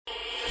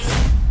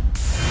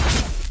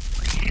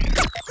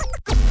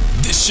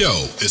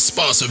show is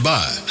sponsored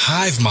by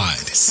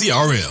HiveMind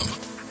CRM.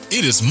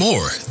 It is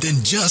more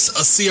than just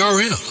a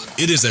CRM.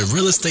 It is a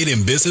real estate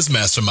and business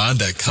mastermind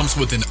that comes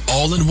with an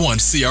all-in-one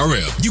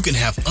CRM. You can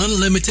have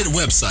unlimited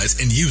websites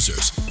and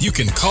users. You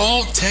can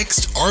call,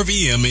 text,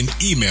 RVM, and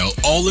email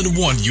all in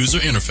one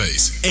user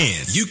interface.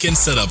 And you can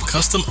set up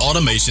custom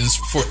automations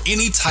for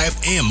any type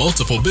and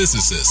multiple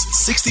businesses.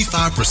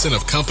 65%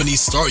 of companies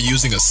start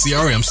using a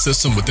CRM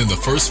system within the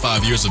first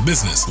 5 years of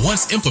business.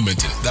 Once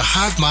implemented, the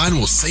HiveMind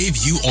will save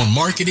you on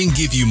marketing,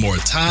 give you more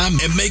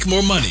time, and make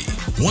more money.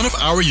 One of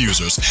our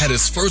users had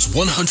his first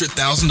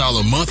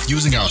 $100,000 month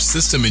using our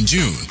system in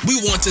June. We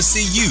want to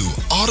see you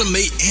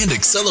automate and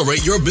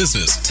accelerate your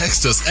business.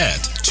 Text us at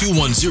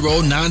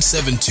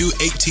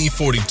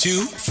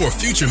 210-972-1842 for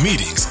future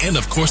meetings and,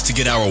 of course, to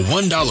get our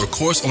 $1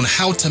 course on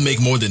how to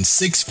make more than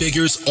 6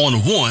 figures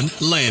on one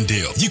land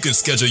deal. You can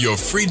schedule your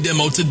free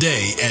demo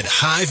today at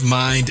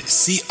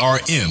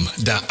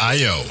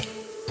hivemindcrm.io.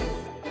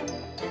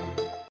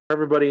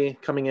 Everybody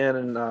coming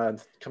in.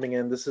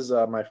 This is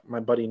my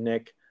buddy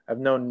Nick. I've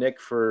known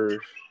Nick for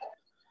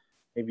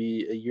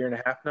maybe a year and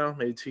a half now,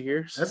 maybe 2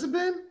 years. Has it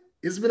been?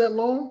 It's been that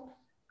long?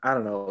 I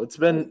don't know. It's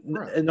been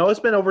it's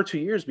been over 2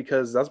 years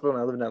because that's when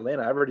I lived in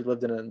Atlanta. I've already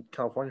lived in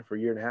California for a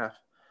year and a half.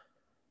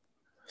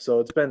 So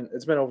it's been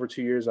over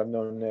 2 years I've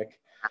known Nick.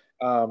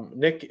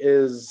 Nick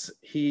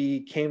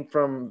he came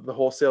from the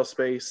wholesale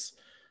space.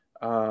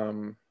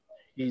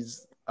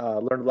 He's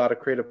learned a lot of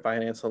creative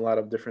finance, a lot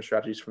of different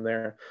strategies from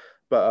there.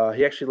 But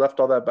he actually left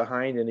all that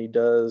behind and he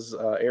does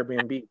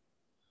Airbnb.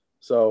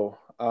 So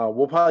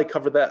we'll probably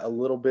cover that a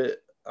little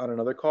bit on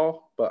another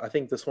call, but I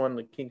think this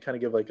one can kind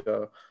of give like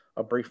a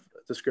brief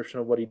description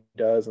of what he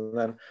does, and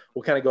then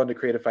we'll kind of go into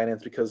creative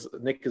finance because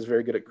Nick is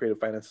very good at creative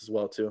finance as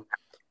well too.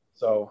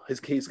 So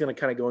he's going to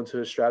kind of go into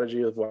his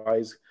strategy of why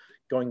he's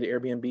going to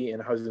Airbnb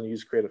and how he's going to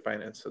use creative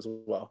finance as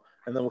well,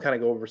 and then we'll kind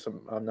of go over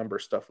some number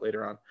stuff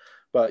later on.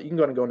 But you can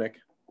go and go, Nick.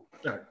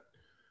 All right.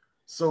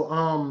 So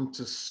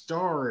to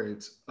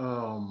start,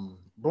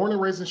 born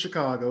and raised in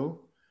Chicago.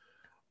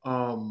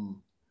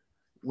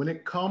 When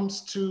it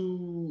comes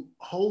to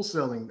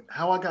wholesaling,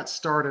 how I got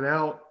started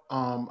out,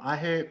 I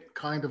had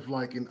kind of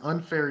like an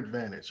unfair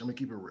advantage. I'm gonna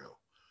keep it real.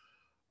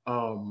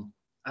 I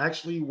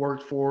actually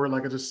worked for,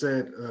 like I just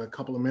said a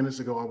couple of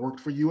minutes ago, I worked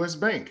for US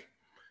Bank.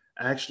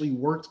 I actually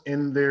worked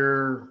in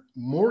their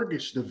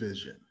mortgage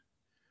division.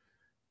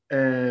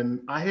 And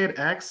I had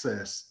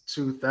access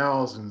to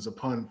thousands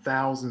upon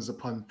thousands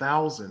upon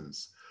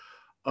thousands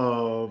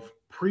of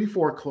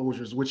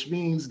pre-foreclosures, which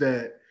means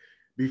that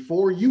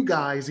before you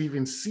guys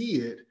even see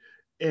it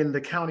in the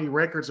county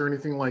records or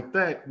anything like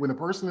that, when a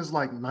person is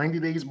like 90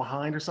 days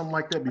behind or something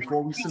like that,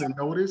 before we send a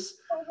notice,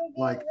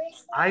 like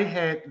I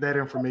had that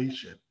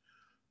information.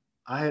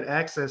 I had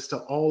access to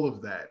all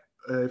of that.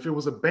 If it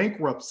was a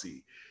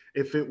bankruptcy,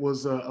 if it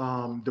was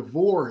a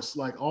divorce,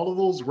 like all of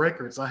those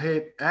records, I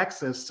had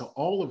access to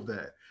all of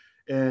that.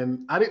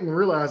 And I didn't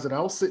realize that I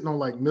was sitting on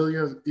like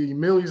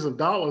millions of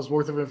dollars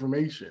worth of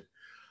information.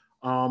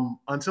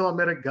 Until I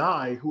met a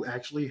guy who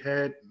actually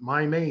had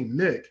my name,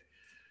 Nick,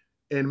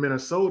 in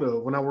Minnesota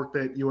when I worked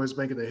at US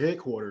Bank at the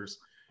headquarters.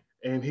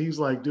 And he's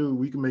like, dude,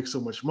 we can make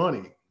so much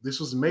money. This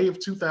was May of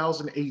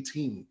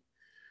 2018.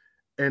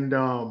 And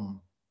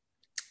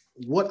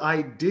what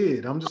I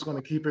did, I'm just going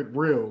to keep it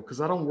real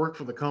because I don't work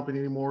for the company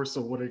anymore.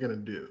 So what are they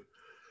going to do?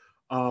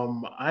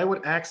 I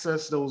would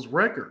access those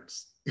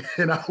records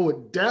and I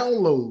would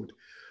download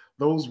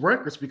those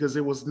records because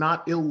it was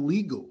not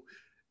illegal.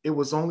 It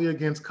was only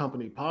against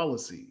company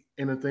policy.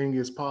 And the thing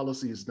is,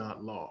 policy is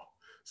not law.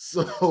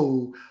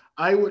 So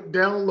I would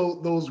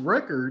download those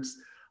records.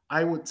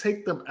 I would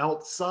take them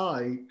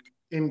outside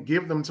and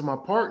give them to my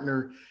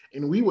partner.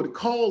 And we would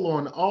call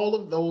on all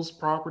of those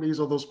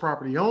properties or those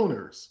property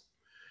owners.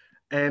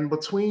 And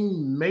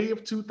between May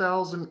of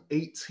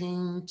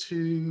 2018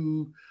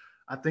 to,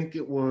 I think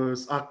it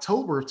was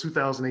October of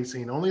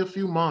 2018, only a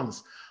few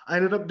months, I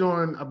ended up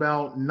doing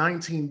about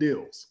 19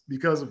 deals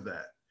because of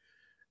that.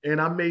 And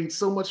I made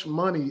so much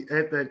money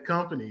at that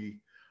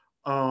company,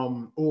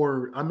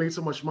 or I made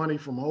so much money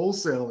from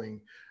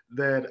wholesaling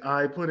that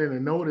I put in a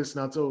notice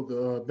and I told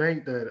the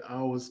bank that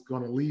I was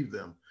going to leave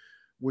them,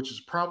 which is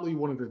probably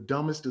one of the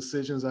dumbest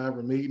decisions I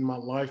ever made in my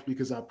life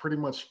because I pretty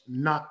much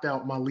knocked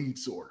out my lead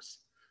source.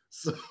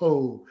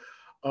 So,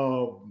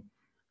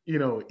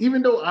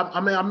 even though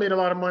I made a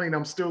lot of money and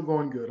I'm still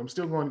going good. I'm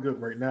still going good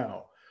right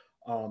now.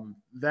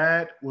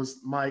 That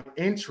was my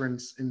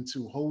entrance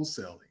into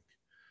wholesaling.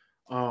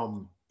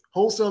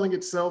 Wholesaling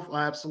itself,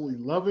 I absolutely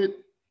love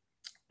it,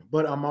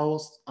 but I'm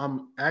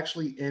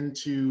actually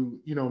into,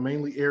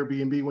 mainly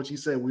Airbnb, which you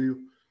said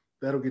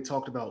that'll get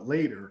talked about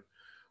later,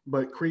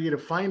 but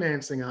creative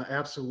financing, I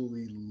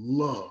absolutely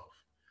love.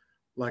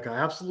 Like I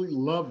absolutely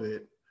love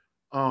it.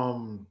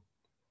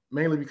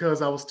 Mainly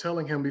because I was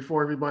telling him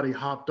before everybody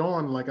hopped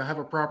on, like I have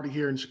a property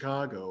here in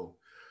Chicago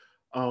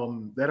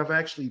that I've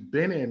actually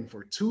been in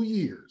for 2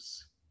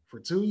 years.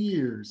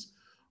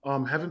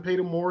 Haven't paid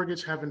a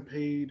mortgage, haven't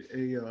paid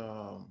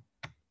a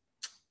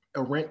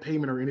rent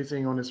payment or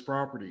anything on this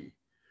property.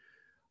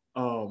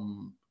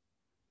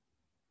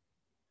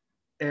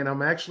 and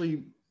I'm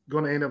actually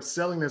going to end up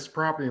selling this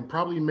property and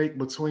probably make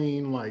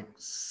between like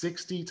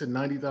 $60 to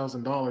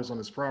 $90,000 on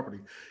this property.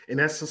 And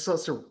that's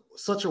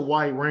such a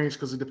wide range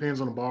because it depends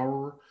on the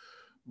borrower.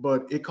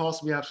 But it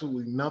cost me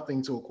absolutely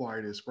nothing to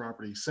acquire this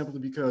property simply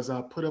because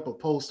I put up a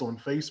post on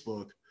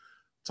Facebook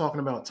talking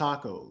about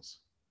tacos.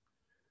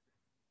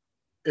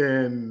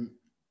 And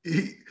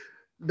he,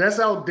 that's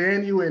how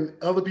Daniel and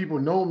other people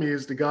know me,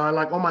 is the guy.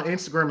 Like on my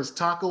Instagram is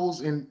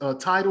tacos and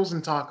titles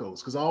and tacos,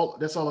 because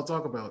that's all I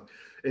talk about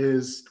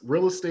is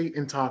real estate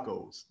and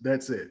tacos.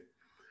 That's it.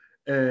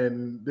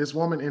 And this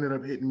woman ended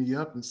up hitting me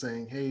up and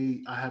saying,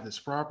 "Hey, I have this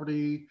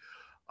property.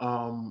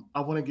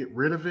 I want to get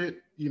rid of it.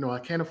 I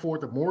can't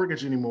afford the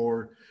mortgage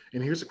anymore."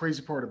 And here's the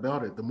crazy part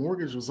about it: the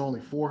mortgage was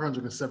only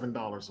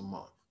 $407 a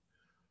month.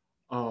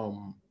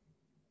 Um,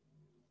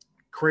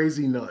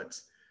 Crazy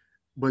nuts.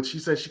 But she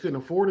said she couldn't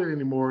afford it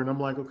anymore. And I'm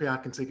like, okay, I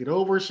can take it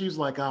over. She's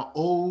like, I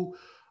owe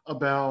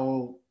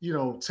about,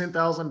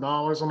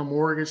 $10,000 on the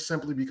mortgage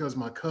simply because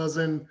my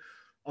cousin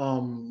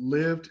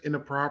lived in the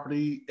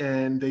property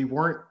and they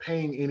weren't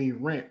paying any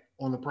rent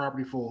on the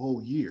property for a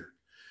whole year.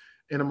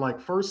 And I'm like,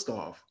 first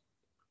off,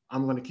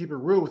 I'm going to keep it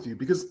real with you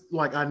because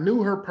like I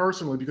knew her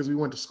personally because we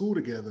went to school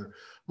together.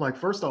 I'm like,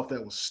 first off,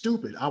 that was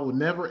stupid. I would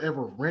never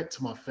ever rent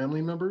to my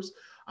family members.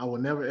 I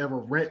would never ever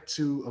rent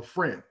to a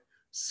friend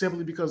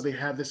simply because they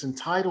have this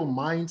entitled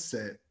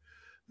mindset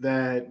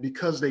that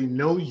because they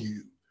know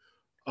you,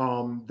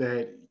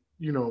 that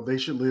they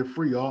should live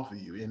free off of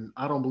you, and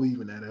I don't believe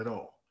in that at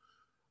all.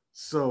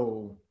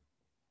 So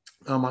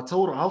I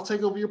told her I'll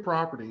take over your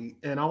property,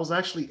 and I was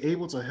actually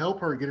able to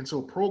help her get into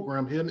a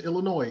program here in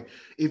Illinois.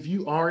 If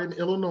you are in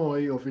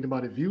Illinois, or if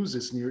anybody views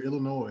this near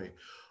Illinois,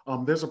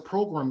 there's a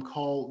program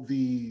called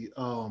the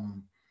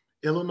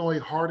Illinois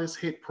Hardest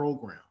Hit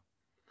Program.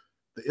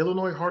 The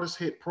Illinois Hardest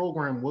Hit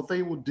Program, what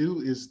they will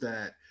do is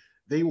that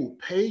they will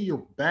pay your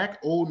back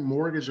owed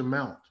mortgage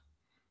amount,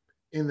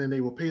 and then they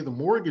will pay the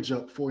mortgage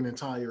up for an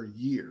entire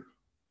year.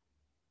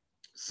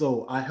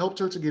 So I helped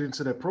her to get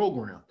into that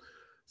program.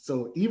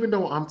 So even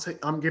though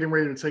I'm getting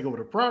ready to take over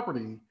the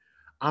property,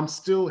 I'm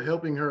still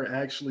helping her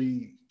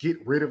actually get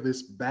rid of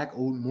this back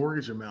owed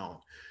mortgage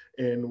amount.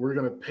 And we're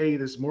going to pay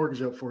this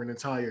mortgage up for an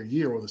entire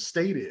year, or the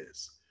state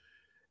is.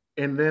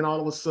 And then all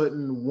of a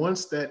sudden,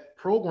 once that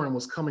program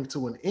was coming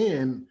to an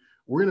end,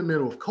 we're in the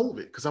middle of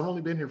COVID because I've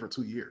only been here for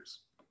 2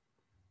 years.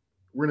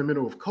 We're in the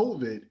middle of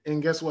COVID.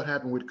 And guess what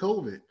happened with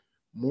COVID?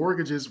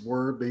 Mortgages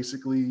were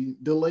basically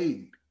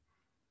delayed.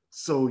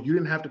 So you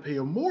didn't have to pay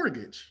a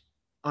mortgage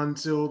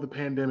until the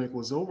pandemic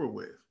was over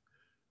with.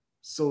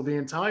 So the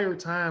entire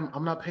time,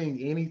 I'm not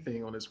paying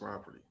anything on this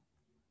property.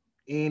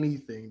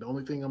 Anything. The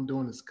only thing I'm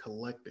doing is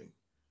collecting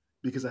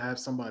because I have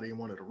somebody in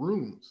one of the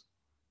rooms.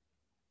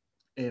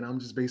 And I'm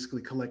just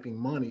basically collecting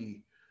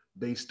money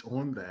based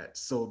on that.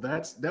 So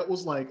that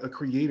was like a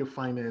creative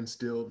finance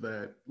deal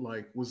that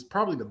like was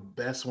probably the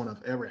best one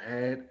I've ever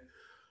had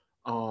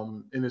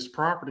in this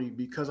property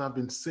because I've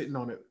been sitting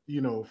on it,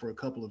 for a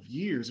couple of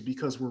years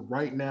because we're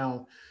right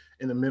now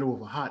in the middle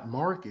of a hot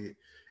market.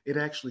 It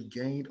actually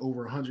gained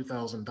over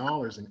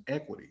 $100,000 in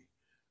equity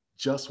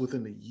just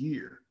within a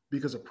year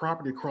because a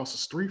property across the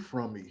street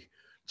from me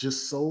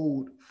just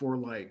sold for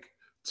like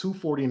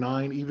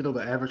 249, even though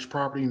the average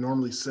property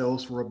normally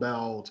sells for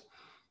about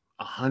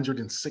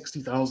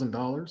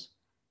 $160,000.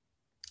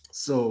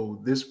 So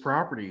this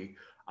property,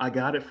 I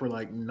got it for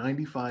like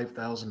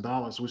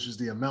 $95,000, which is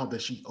the amount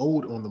that she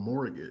owed on the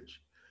mortgage.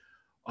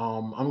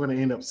 I'm going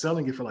to end up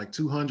selling it for like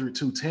 200,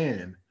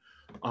 210,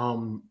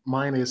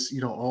 minus,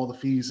 all the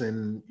fees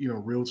and,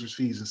 realtors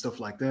fees and stuff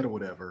like that or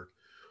whatever.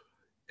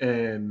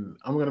 And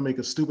I'm going to make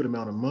a stupid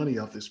amount of money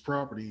off this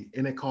property.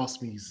 And it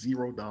cost me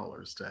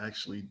 $0 to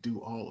actually do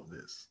all of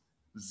this.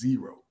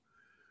 Zero.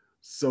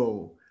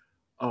 So,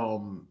 I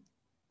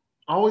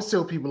always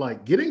tell people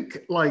like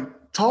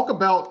talk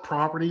about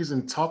properties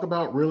and talk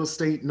about real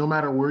estate, no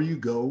matter where you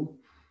go.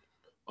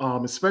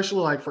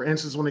 Especially like, for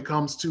instance, when it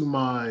comes to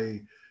my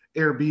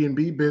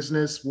Airbnb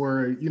business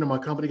where, my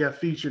company got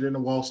featured in the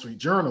Wall Street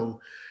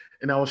Journal,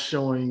 and I was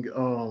showing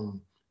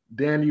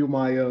Daniel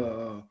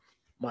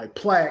my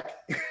plaque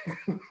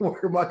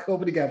where my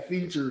company got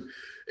featured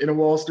in the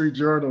Wall Street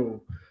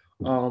Journal.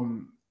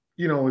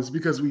 It's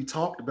because we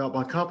talked about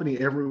my company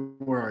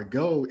everywhere I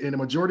go, and the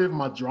majority of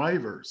my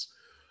drivers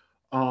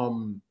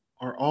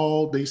are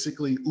all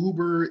basically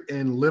Uber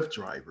and Lyft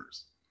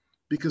drivers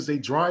because they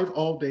drive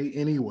all day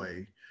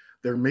anyway.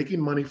 They're making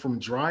money from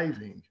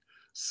driving.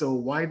 So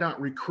why not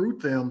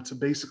recruit them to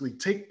basically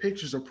take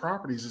pictures of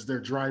properties as they're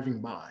driving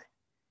by?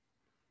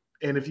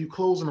 And if you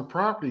close on a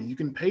property, you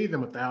can pay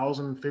them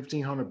 $1,000,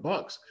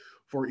 $1,500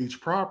 for each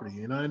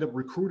property. And I end up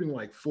recruiting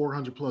like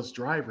 400 plus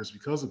drivers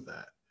because of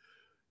that.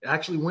 I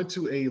actually went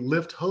to a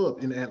Lyft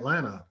hub in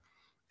Atlanta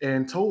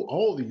and told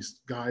all these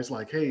guys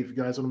like, hey, if you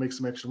guys want to make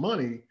some extra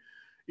money,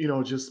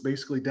 just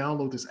basically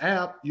download this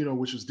app,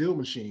 which is Deal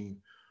Machine.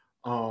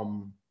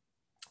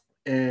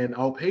 And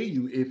I'll pay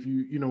you if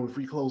if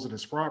we close on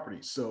this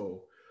property.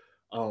 So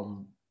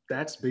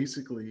that's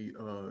basically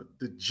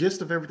the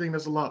gist of everything.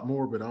 There's a lot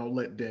more, but I'll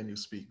let Daniel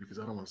speak because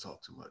I don't want to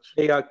talk too much.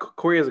 Hey,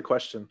 Corey has a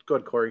question. Go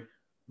ahead, Corey.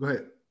 Go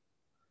ahead.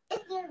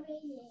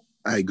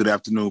 Hey, good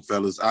afternoon,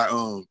 fellas.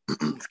 I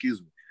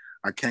excuse me.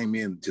 I came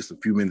in just a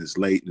few minutes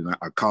late, and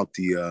I caught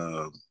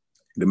the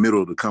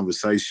middle of the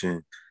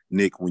conversation,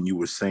 Nick, when you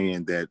were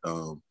saying that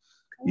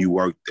you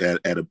worked at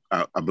a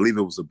I believe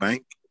it was a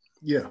bank.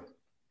 Yeah.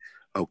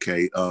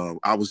 Okay.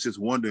 I was just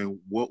wondering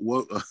what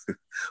what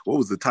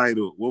was the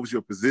title? What was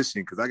your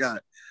position? Because I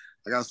got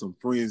some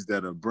friends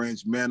that are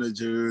branch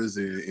managers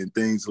and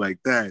things like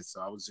that.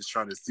 So I was just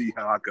trying to see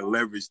how I could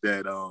leverage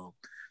that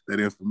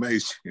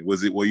information.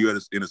 Were you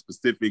in a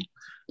specific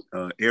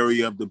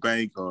area of the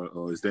bank,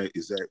 or is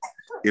that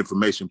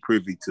information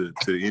privy to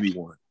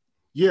anyone?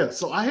 Yeah.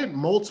 So I had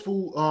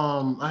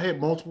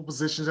multiple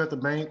positions at the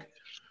bank.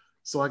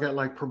 So I got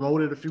like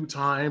promoted a few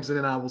times, and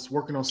then I was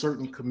working on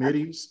certain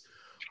committees.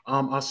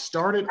 I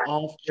started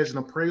off as an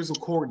appraisal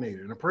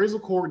coordinator. An appraisal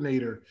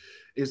coordinator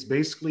is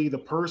basically the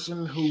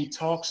person who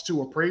talks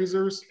to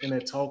appraisers and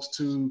that talks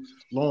to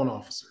loan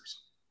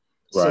officers.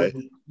 Right.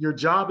 So your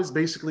job is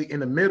basically in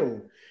the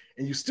middle,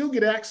 and you still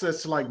get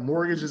access to like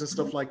mortgages and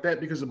stuff like that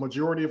because the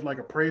majority of like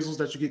appraisals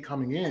that you get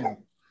coming in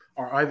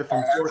are either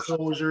from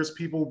foreclosures,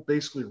 people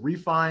basically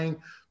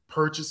refining,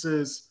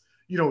 purchases,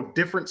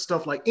 different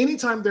stuff. Like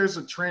anytime there's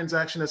a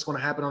transaction that's going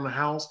to happen on a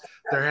house,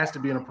 there has to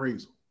be an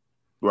appraisal.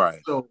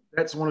 Right. So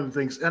that's one of the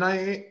things. And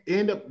I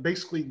end up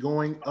basically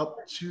going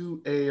up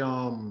to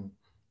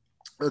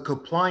a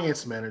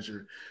compliance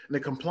manager. And the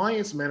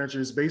compliance manager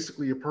is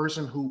basically a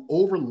person who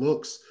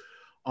overlooks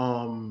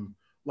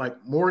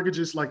like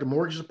mortgages, like the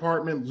mortgage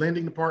department,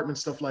 lending department,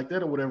 stuff like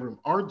that or whatever.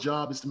 Our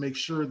job is to make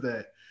sure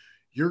that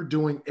you're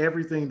doing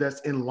everything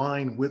that's in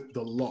line with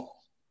the law.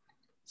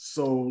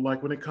 So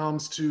like when it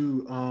comes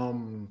to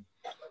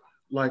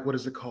like what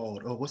is it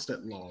called? Oh, what's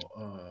that law?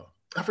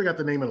 I forgot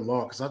the name of the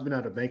law because I've been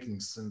out of banking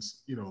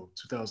since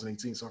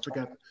 2018, so I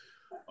forgot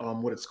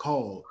what it's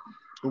called.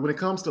 But when it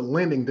comes to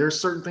lending, there's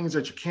certain things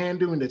that you can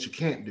do and that you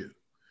can't do,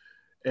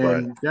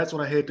 and that's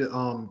what I had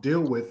to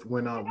deal with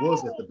when I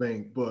was at the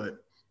bank.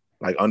 But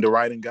like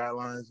underwriting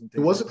guidelines and things.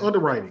 It wasn't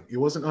underwriting. It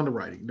wasn't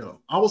underwriting. No,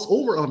 I was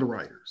over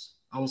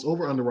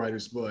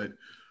underwriters. But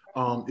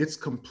it's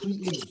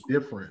completely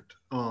different.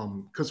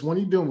 Because when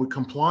you're dealing with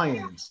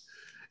compliance,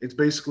 it's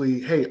basically,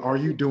 hey, are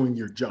you doing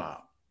your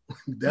job?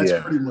 That's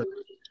pretty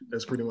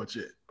much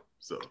it.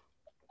 So.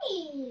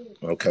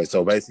 Okay,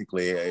 so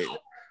basically,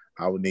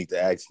 I would need to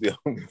ask them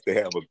if they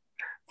have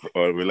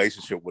a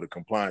relationship with a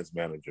compliance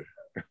manager.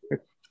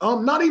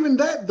 Not even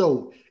that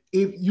though.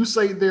 If you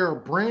say they're a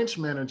branch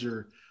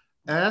manager,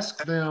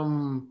 ask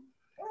them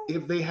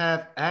if they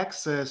have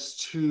access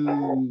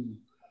to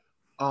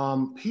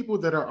people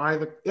that are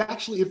either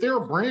actually, if they're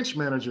a branch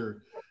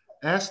manager,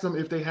 ask them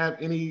if they have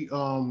any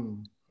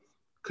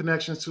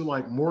connections to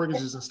like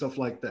mortgages and stuff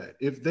like that.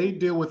 If they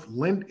deal with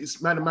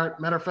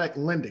matter of fact,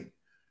 lending.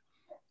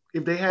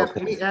 If they have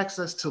any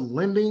access to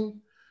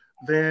lending,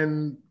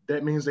 then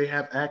that means they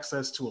have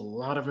access to a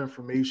lot of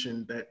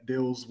information that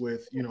deals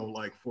with,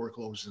 like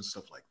foreclosures and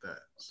stuff like that.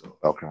 So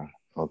okay.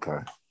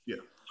 Yeah.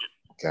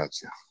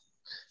 Gotcha.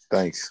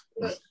 Thanks.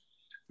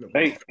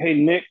 Hey,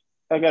 Nick,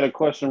 I got a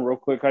question real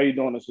quick. How you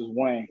doing? This is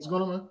Wayne. What's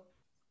going on, man?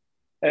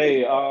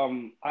 Hey,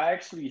 I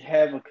actually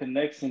have a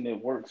connection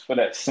that works for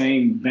that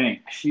same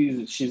bank.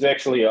 She's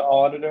actually an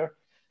auditor.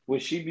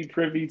 Would she be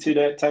privy to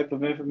that type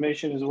of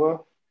information as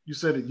well? You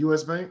said at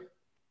U.S. Bank?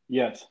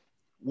 Yes.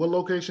 What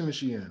location is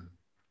she in?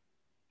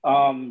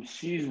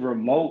 She's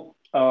remote.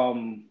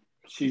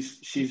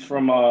 She's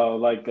from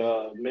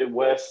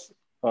Midwest,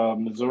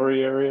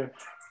 Missouri area.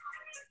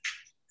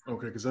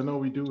 Okay, because I know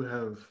we do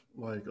have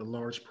like a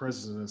large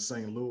presence in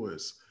St.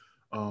 Louis.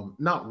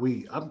 Not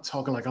we. I'm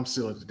talking like I'm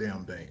still at the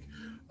damn bank.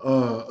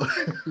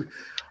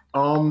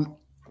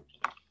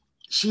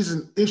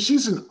 If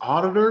she's an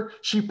auditor,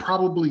 she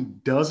probably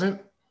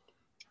doesn't.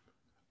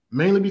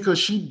 Mainly because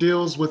she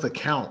deals with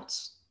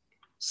accounts.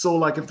 So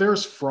like if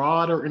there's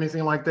fraud or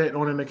anything like that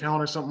on an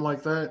account or something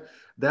like that,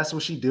 that's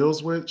what she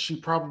deals with. She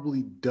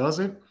probably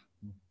doesn't.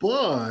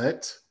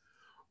 But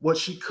what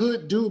she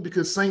could do,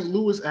 because St.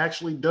 Louis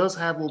actually does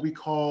have what we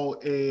call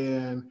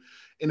an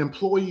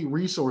employee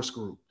resource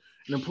group.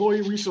 An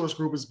employee resource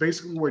group is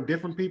basically where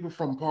different people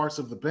from parts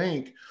of the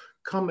bank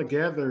come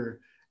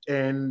together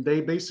and they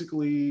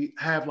basically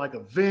have like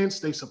events,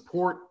 they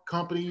support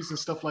companies and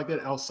stuff like that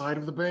outside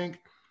of the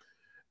bank.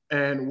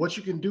 And what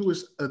you can do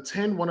is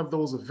attend one of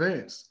those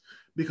events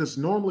because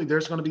normally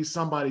there's going to be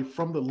somebody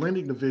from the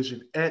lending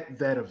division at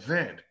that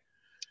event.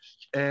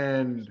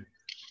 And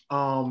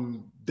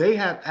they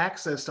have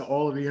access to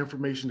all of the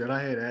information that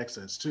I had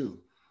access to.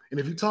 And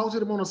if you talk to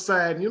them on the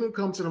side, you don't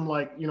come to them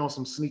like,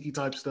 some sneaky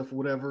type stuff or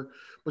whatever,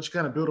 but you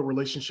kind of build a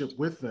relationship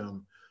with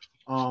them.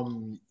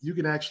 You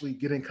can actually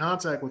get in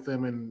contact with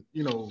them and,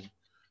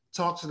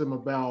 talk to them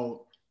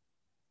about,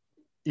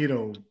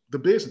 the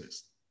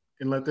business.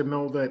 And let them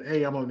know that,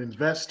 hey, I'm an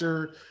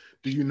investor.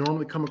 Do you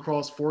normally come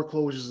across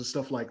foreclosures and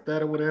stuff like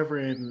that or whatever?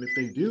 And if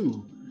they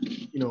do,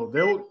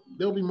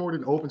 they'll be more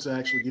than open to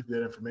actually give you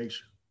that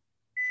information.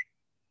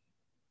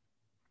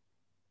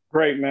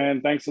 Great,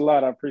 man. Thanks a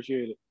lot. I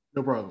appreciate it.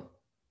 No problem.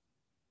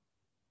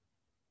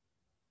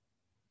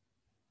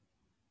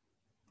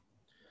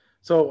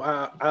 So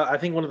I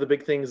think one of the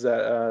big things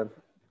that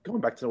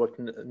going back to what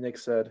Nick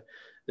said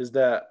is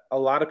that a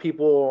lot of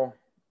people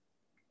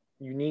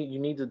you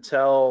need to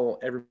tell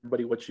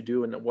everybody what you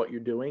do and what you're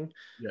doing,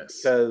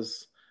 Yes.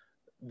 because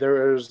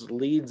there's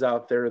leads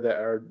out there that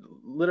are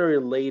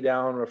literally lay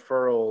down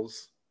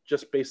referrals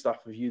just based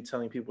off of you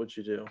telling people what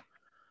you do.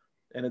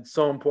 And it's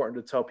so important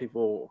to tell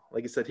people.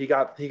 Like I said, he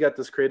got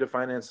this creative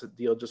finance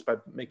deal just by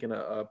making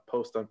a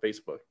post on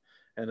Facebook,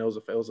 and it was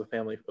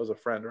a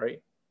friend,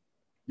 right?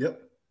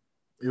 Yep.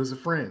 It was a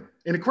friend.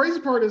 And the crazy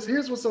part is,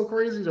 here's what's so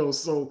crazy though.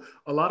 So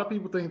a lot of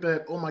people think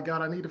that, oh my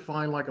God, I need to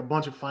find like a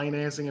bunch of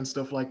financing and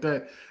stuff like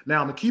that.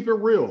 Now I'm gonna keep it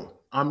real.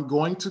 I'm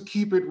going to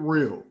keep it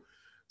real.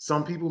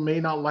 Some people may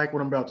not like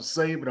what I'm about to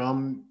say, but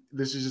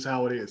this is just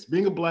how it is.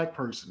 Being a Black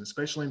person,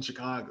 especially in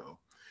Chicago,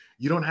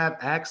 you don't have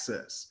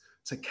access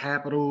to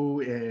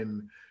capital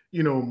and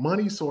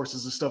money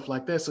sources and stuff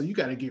like that. So you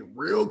got to get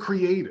real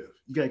creative.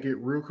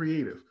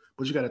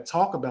 But you got to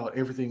talk about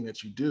everything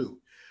that you do.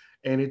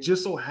 And it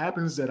just so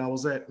happens that I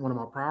was at one of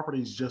my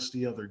properties just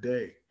the other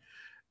day,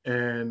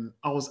 and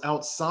I was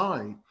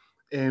outside,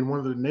 and one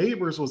of the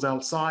neighbors was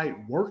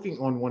outside working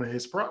on one of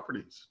his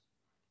properties.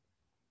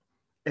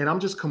 And I'm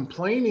just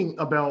complaining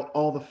about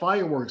all the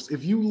fireworks.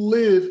 If you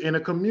live in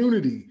a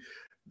community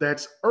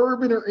that's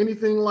urban or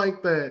anything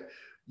like that,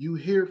 you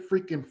hear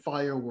freaking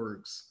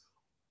fireworks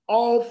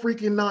all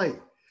freaking night.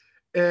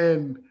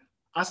 And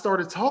I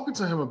started talking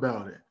to him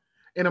about it.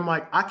 And I'm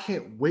like, I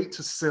can't wait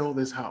to sell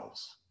this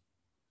house.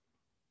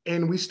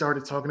 And we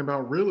started talking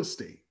about real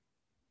estate.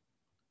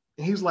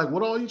 And he's like,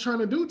 what are you trying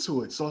to do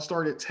to it? So I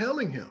started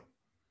telling him.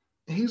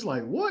 And he's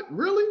like, what,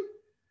 really?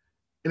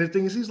 And the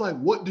thing is, he's like,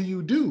 what do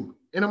you do?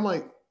 And I'm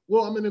like,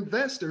 well, I'm an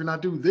investor and I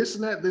do this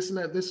and that, this and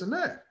that, this and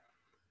that.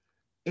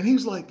 And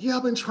he's like, yeah,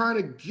 I've been trying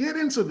to get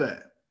into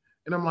that.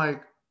 And I'm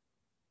like,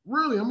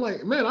 really? I'm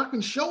like, man, I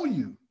can show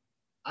you.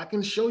 I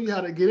can show you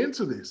how to get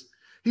into this.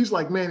 He's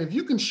like, man, if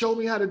you can show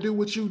me how to do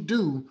what you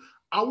do,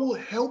 I will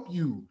help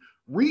you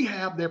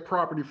rehab their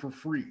property for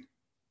free.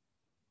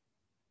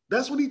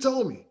 That's what he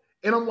told me.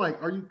 And I'm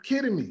like, are you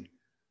kidding me?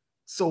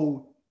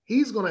 So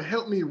he's going to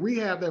help me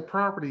rehab that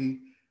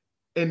property.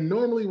 And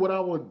normally what I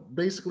would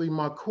basically,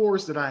 my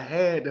course that I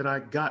had that I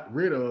got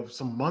rid of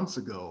some months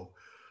ago,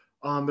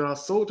 that I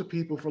sold to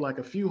people for like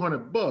a few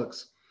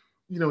 $100,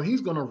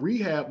 he's going to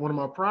rehab one of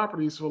my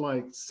properties for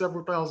like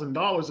several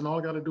 $1,000s. And all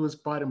I got to do is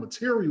buy the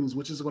materials,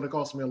 which is going to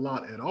cost me a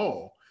lot at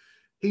all.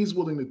 He's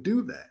willing to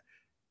do that.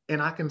 And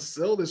I can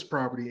sell this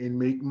property and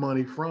make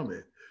money from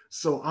it.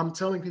 So I'm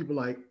telling people,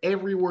 like,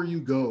 everywhere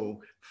you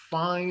go,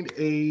 find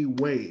a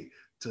way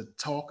to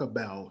talk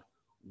about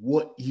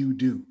what you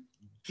do.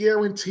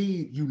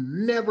 Guaranteed, you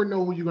never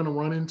know who you're going to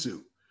run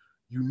into.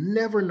 You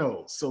never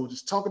know. So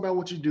just talk about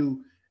what you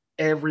do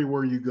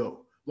everywhere you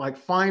go. Like,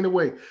 find a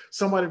way.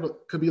 Somebody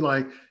could be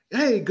like,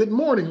 hey, good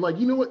morning. Like,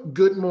 you know what?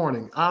 Good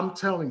morning. I'm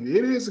telling you,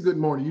 it is a good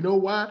morning. You know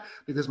why?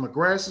 Because my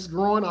grass is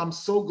growing. I'm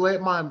so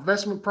glad my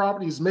investment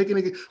property is making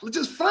it.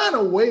 Just find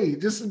a way.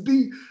 Just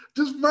find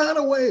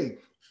a way.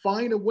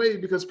 Find a way,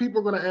 because people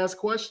are going to ask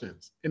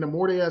questions. And the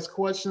more they ask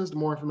questions, the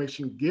more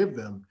information you give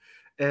them.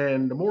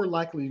 And the more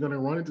likely you're going to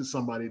run into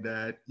somebody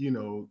that,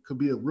 could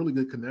be a really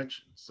good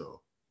connection.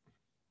 So.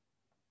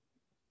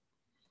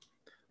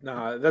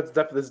 No, that's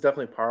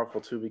definitely powerful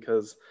too,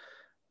 because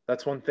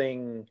that's one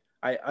thing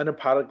I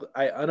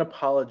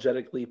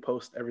unapologetically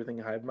post everything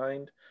Hive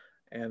Mind,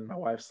 and my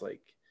wife's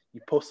like, "You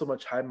post so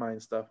much Hive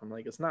Mind stuff." I'm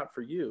like, "It's not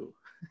for you."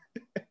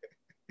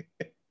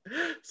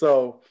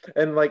 So,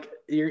 and like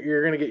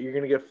you're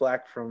gonna get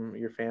flack from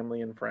your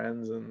family and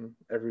friends and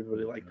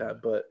everybody like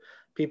that, but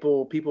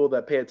people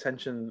that pay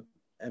attention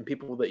and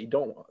people that you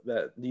don't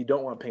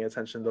want paying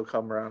attention, they'll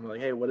come around and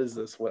like, "Hey, what is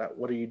this?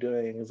 What are you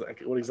doing?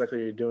 What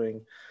exactly are you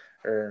doing?"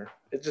 Or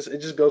it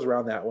just goes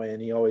around that way,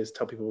 and you always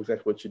tell people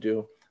exactly what you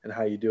do and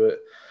how you do it.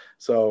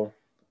 So,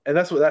 and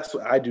that's what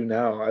I do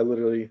now. I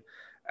literally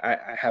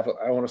I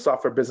want a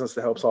software business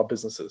that helps all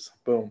businesses.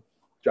 Boom,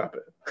 drop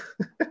it.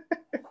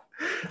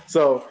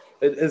 So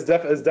it's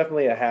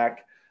definitely a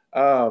hack.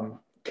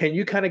 Can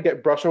you kind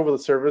of brush over the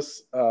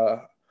service?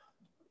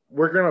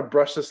 We're gonna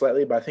brush this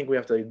slightly, but I think we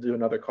have to do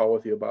another call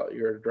with you about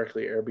your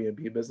directly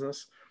Airbnb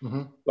business.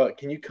 Mm-hmm. But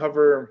can you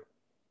cover,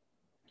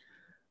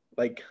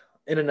 like,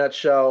 in a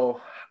nutshell,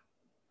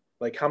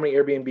 like how many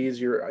Airbnbs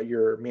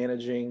you're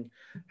managing,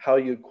 how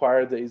you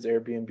acquired these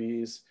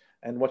Airbnbs,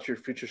 and what's your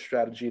future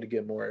strategy to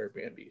get more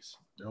Airbnbs?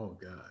 Oh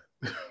God.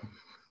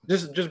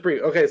 just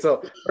brief. Okay,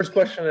 so first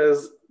question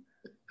is,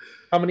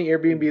 how many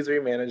Airbnbs are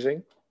you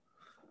managing?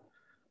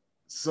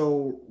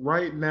 So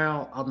right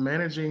now I'm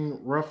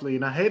managing roughly,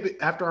 and I had to,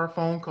 after our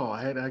phone call,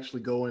 I had to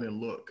actually go in and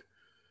look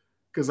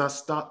because I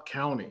stopped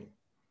counting,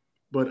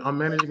 but I'm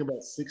managing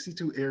about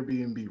 62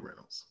 Airbnb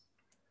rentals.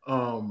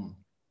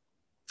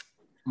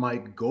 My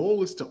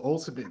goal is to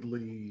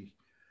ultimately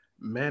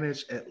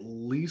manage at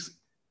least,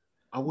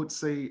 I would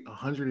say,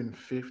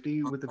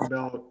 150 within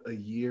about a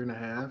year and a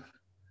half.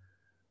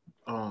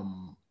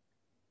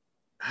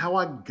 how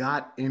I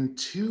got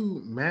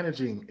into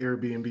managing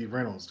Airbnb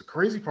rentals. The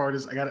crazy part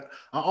is I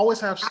always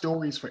have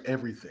stories for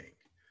everything.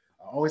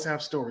 I always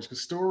have stories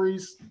because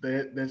stories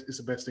that is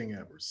the best thing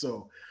ever.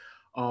 So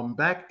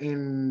back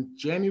in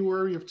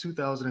January of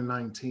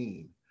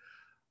 2019,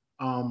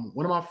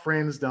 one of my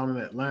friends down in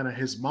Atlanta,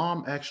 his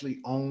mom actually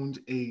owned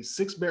a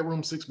 6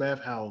 bedroom, 6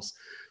 bath house.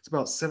 It's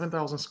about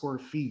 7,000 square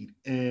feet.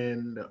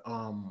 And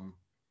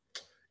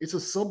it's a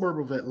suburb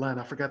of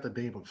Atlanta. I forgot the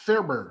name of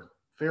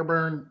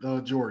Fairburn,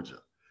 Georgia.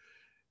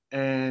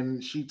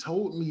 And she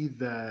told me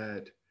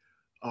that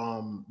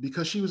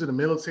because she was in the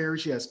military,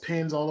 she has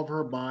pins all over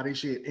her body,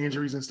 she had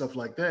injuries and stuff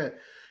like that.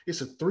 It's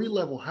a 3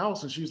 level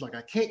house, and she's like,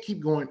 I can't keep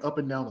going up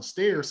and down the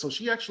stairs. So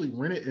she actually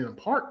rented an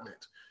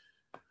apartment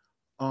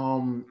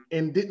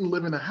and didn't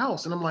live in the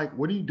house. And I'm like,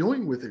 what are you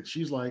doing with it?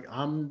 She's like,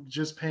 I'm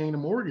just paying a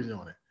mortgage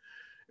on it.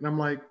 And I'm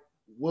like,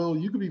 well,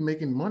 you could be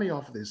making money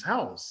off of this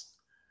house.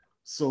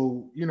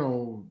 So,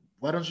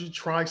 why don't you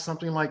try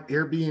something like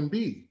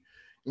Airbnb?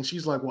 And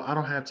she's like, well, I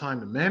don't have time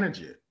to manage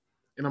it.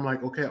 And I'm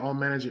like, okay, I'll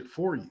manage it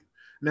for you.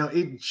 Now,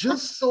 it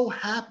just so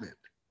happened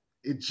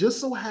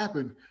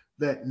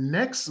that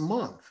next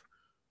month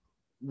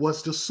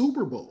was the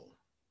Super Bowl.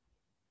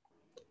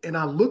 And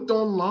I looked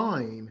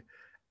online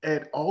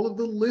at all of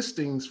the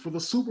listings for the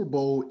Super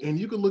Bowl, and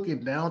you could look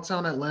in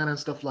downtown Atlanta and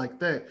stuff like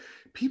that.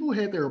 People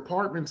had their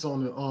apartments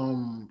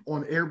on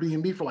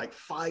Airbnb for like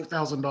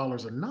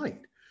 $5,000 a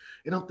night.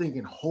 And I'm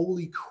thinking,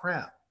 holy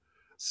crap.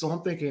 So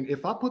I'm thinking,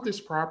 if I put this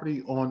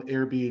property on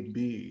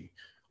Airbnb,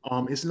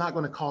 it's not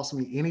going to cost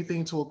me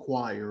anything to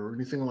acquire or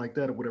anything like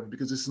that or whatever,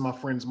 because this is my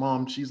friend's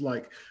mom. She's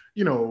like,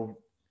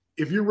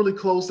 if you're really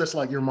close, that's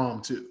like your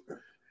mom too.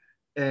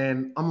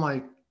 And I'm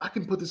like, I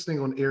can put this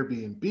thing on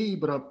Airbnb,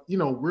 but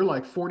we're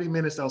like 40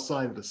 minutes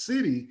outside of the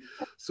city.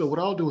 So what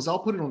I'll do is I'll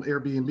put it on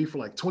Airbnb for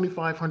like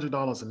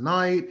 $2,500 a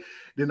night.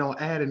 Then I'll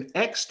add an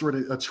extra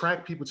to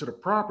attract people to the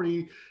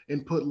property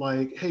and put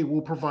like, hey,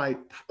 we'll provide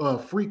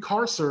free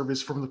car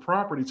service from the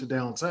property to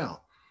downtown.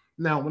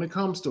 Now, when it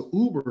comes to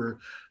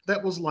Uber,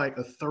 that was like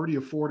a 30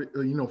 or 40,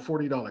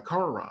 $40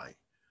 car ride.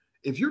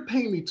 If you're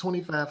paying me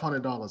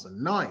 $2,500 a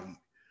night,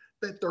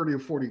 that 30 or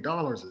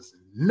 $40 is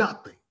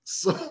nothing.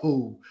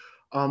 So,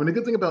 and the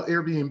good thing about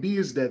Airbnb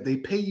is that they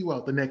pay you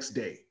out the next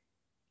day.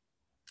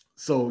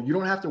 So you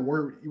don't have to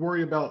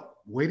worry about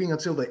waiting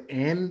until the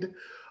end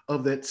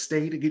of that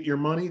stay to get your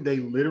money. They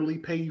literally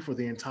pay you for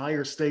the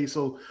entire stay.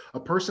 So a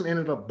person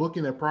ended up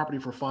booking that property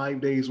for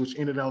 5 days, which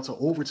ended out to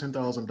over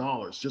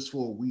 $10,000 just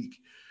for a week.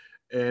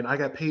 And I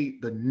got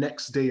paid the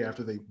next day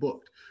after they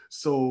booked.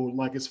 So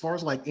like, as far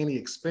as like any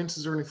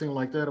expenses or anything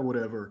like that or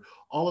whatever,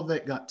 all of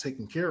that got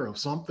taken care of.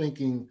 So I'm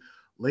thinking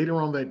later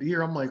on that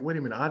year, I'm like, wait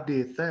a minute, I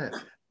did that.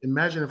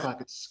 Imagine if I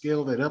could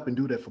scale that up and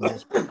do that for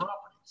multiple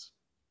properties.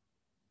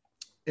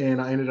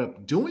 And I ended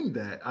up doing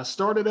that. I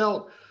started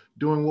out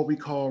doing what we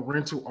call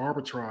rental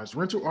arbitrage.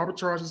 Rental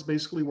arbitrage is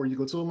basically where you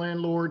go to a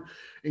landlord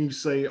and you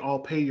say, I'll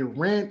pay your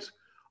rent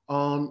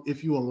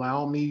if you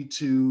allow me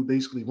to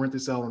basically rent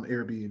this out on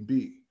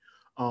Airbnb.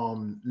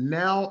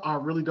 Now I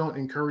really don't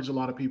encourage a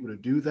lot of people to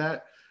do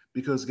that,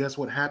 because guess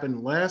what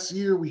happened last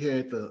year? We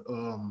had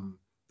the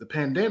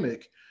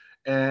pandemic,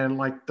 and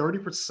like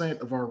 30%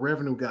 of our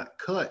revenue got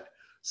cut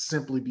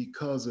simply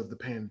because of the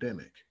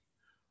pandemic.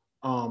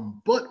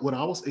 But what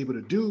I was able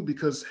to do,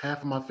 because half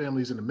of my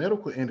family is in the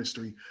medical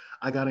industry,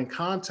 I got in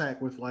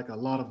contact with like a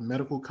lot of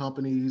medical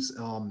companies,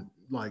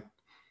 like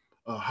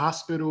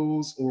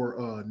hospitals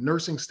or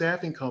nursing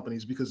staffing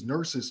companies, because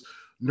nurses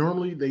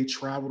normally they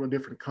travel to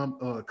different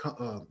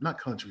not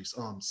countries,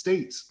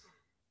 states,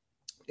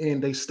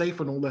 and they stay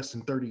for no less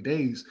than 30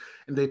 days,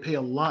 and they pay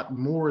a lot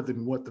more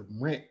than what the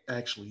rent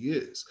actually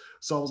is.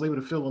 So I was able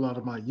to fill a lot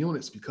of my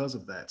units because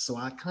of that. So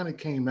I kind of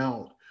came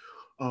out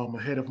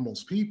ahead of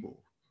most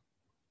people.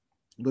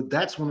 But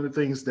that's one of the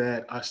things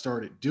that I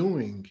started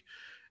doing.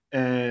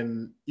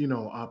 And,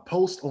 I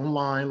post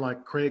online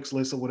like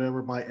Craigslist or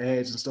whatever, my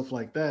ads and stuff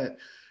like that.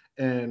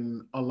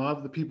 And a lot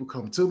of the people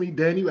come to me.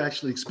 Dan, you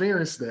actually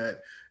experienced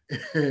that.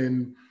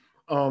 And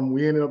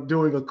we ended up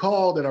doing a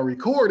call that I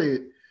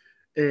recorded.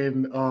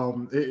 And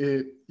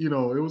it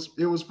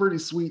was pretty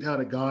sweet how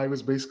the guy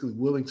was basically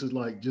willing to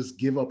like just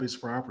give up his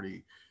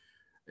property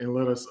and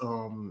let us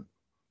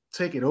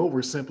take it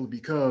over, simply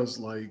because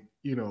like,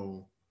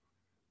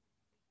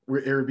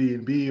 we're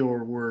Airbnb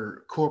or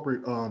we're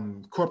corporate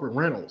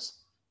rentals.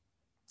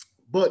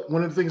 But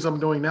one of the things I'm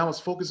doing now is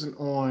focusing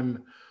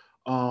on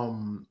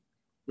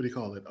what do you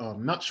call it?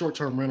 Not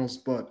short-term rentals,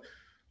 but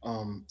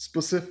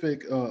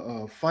specific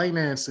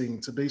financing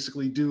to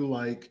basically do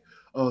like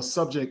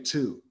subject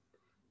to.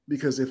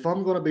 Because if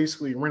I'm going to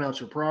basically rent out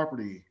your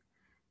property,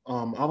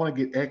 I want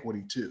to get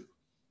equity too.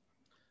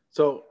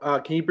 So,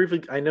 can you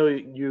briefly? I know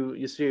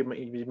you see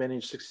you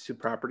manage 62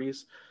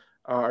 properties.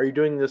 Are you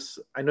doing this?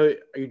 I know.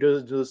 Are you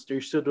doing this? Are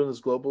you still doing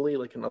this globally,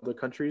 like in other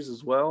countries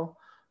as well,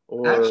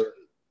 Actually, or?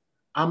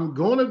 I'm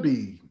going to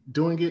be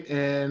doing it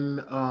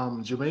in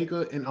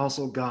Jamaica and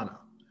also Ghana.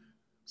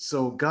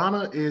 So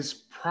Ghana is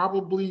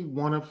probably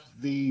one of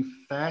the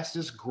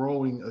fastest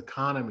growing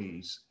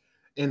economies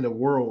in the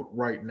world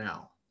right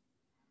now.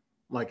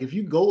 Like if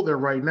you go there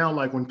right now,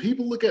 like when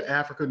people look at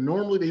Africa,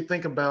 normally they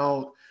think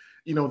about,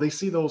 they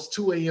see those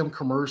 2 a.m.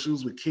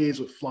 commercials with kids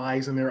with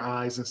flies in their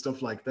eyes and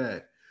stuff like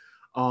that.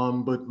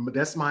 But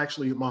that's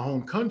actually my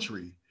home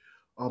country.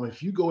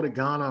 If you go to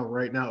Ghana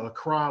right now,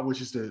 Accra, which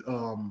is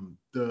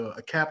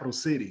the capital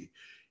city,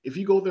 if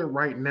you go there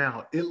right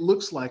now, it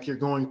looks like you're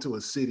going to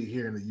a city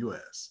here in the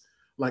U.S.,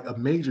 like a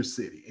major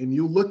city, and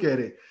you look at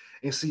it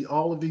and see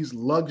all of these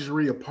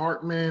luxury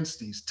apartments,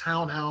 these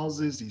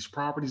townhouses, these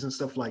properties and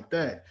stuff like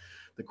that.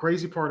 The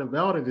crazy part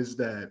about it is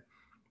that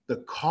the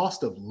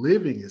cost of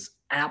living is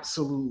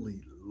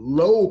absolutely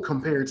low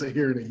compared to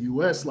here in the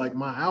US. Like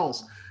my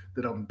house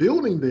that I'm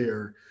building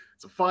there,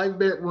 it's a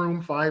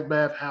 5-bedroom,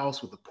 5-bath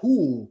house with a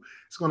pool.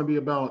 It's going to be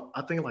about,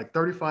 I think, like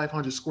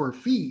 3,500 square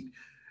feet.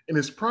 And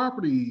this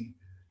property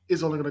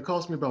is only going to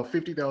cost me about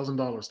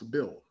 $50,000 to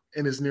build.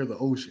 And it's near the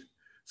ocean.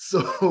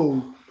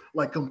 So,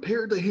 like,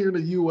 compared to here in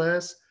the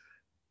US,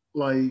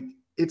 like,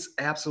 it's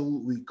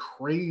absolutely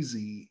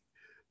crazy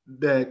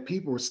that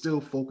people are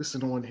still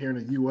focusing on here in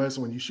the US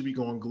when you should be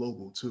going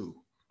global too.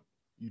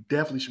 You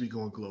definitely should be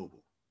going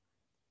global.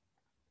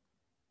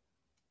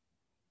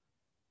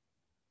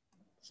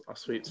 Oh,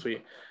 sweet.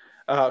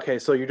 Okay,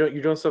 so you're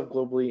doing stuff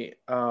globally.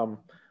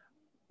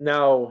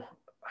 Now,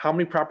 how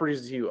many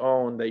properties do you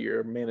own that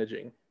you're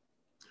managing?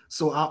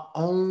 So I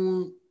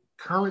own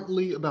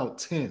currently about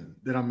 10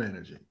 that I'm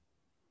managing.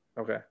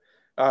 Okay.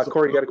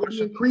 Corey, you got a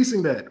question?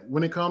 Increasing that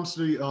when it comes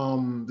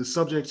to the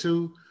subject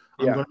too.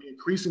 I'm going to be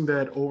increasing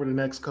that over the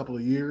next couple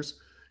of years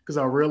because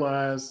I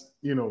realize,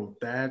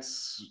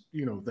 that's,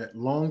 that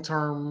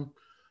long-term.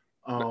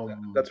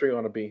 That's where you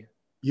want to be.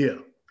 Yeah,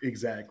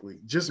 exactly.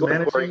 Just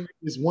managing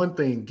is one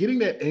thing. Getting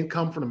that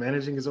income from the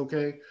managing is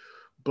okay.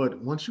 But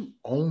once you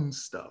own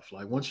stuff,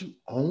 like once you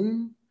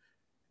own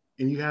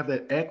and you have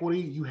that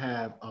equity, you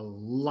have a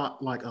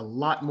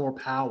lot more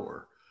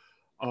power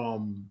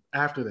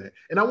after that.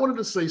 And I wanted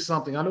to say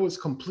something. I know it's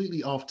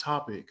completely off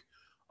topic.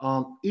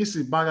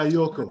 Isi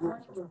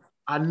Bagayoko.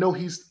 I know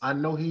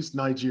he's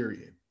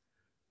Nigerian.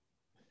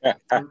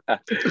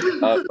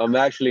 I'm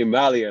actually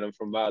Malian. I'm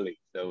from Mali.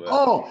 So,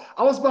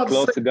 I was about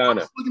close to say, to Ghana. I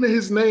was looking at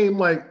his name,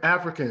 like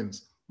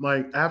Africans.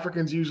 Like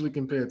Africans usually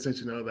can pay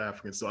attention to other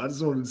Africans. So I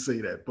just wanted to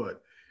say that.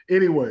 But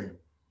anyway,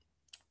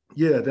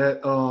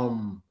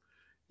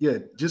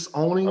 just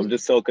owning. I'm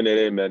just soaking it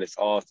in, man. It's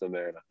awesome,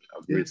 man.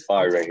 I'm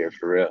inspired right here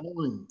for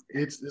real.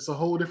 It's a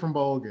whole different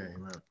ball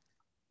game,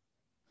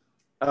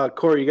 man.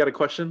 Corey, you got a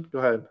question? Go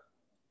ahead.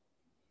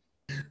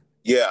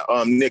 Yeah,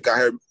 Nick,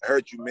 I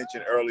heard you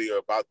mention earlier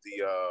about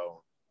the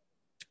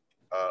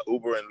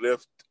Uber and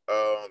Lyft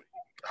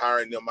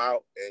hiring them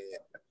out, and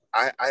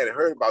I had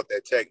heard about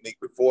that technique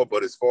before,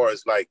 but as far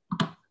as like,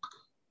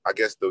 I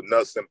guess the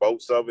nuts and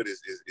bolts of it,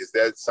 is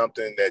that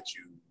something that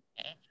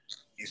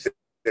you said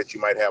that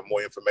you might have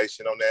more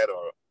information on that,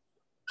 or?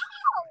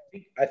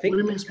 I think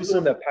Nick's the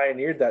one that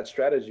pioneered that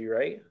strategy,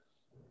 right?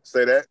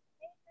 Say that?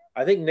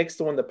 I think Nick's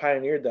the one that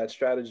pioneered that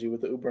strategy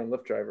with the Uber and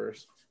Lyft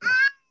drivers.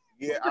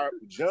 Yeah,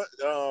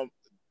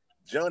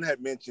 John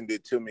had mentioned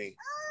it to me,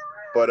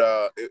 but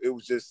it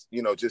was just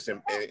just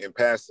in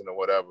passing or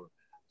whatever.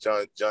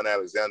 John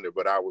Alexander,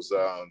 but I was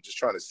just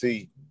trying to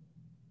see,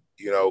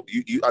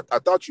 I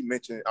thought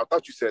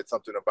you said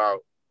something about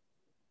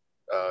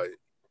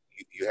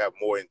you have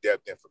more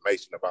in-depth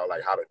information about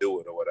like how to do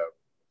it or whatever.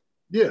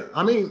 Yeah,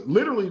 I mean,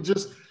 literally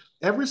just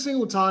every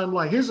single time.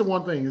 Like, here's the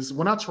one thing is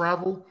when I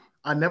travel,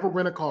 I never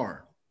rent a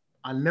car.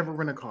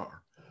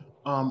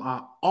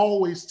 I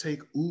always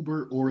take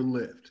Uber or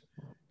Lyft.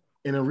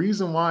 And the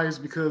reason why is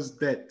because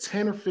that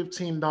 $10 or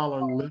 $15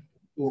 Lyft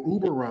or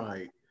Uber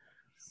ride,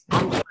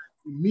 I'm going to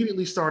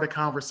immediately start a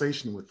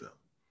conversation with them.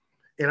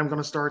 And I'm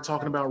going to start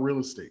talking about real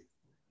estate.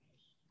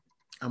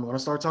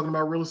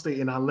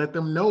 And I let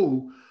them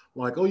know,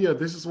 like, oh yeah,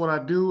 this is what I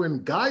do.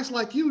 And guys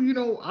like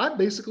you, I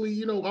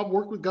basically, I've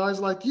worked with guys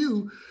like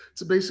you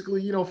to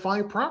basically,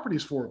 find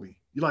properties for me.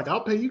 You're like,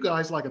 I'll pay you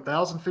guys like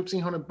 $1,000,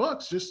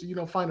 $1,500 just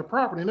to, find a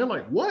property. And they're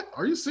like, what?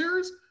 Are you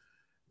serious?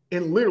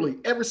 And literally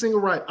every single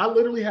ride, I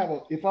literally have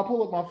if I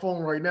pull up my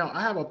phone right now,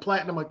 I have a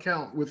platinum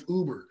account with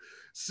Uber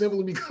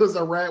simply because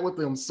I ride with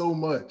them so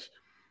much,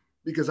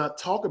 because I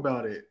talk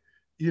about it,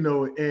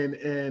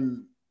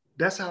 and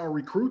that's how I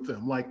recruit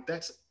them. Like,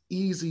 that's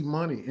easy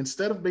money.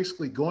 Instead of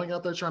basically going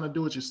out there trying to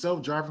do it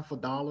yourself, driving for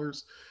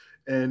dollars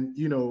and,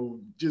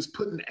 just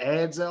putting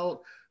ads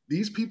out.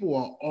 These people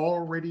are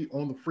already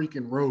on the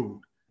freaking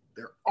road.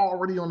 They're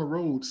already on the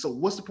road. So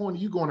what's the point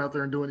of you going out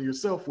there and doing it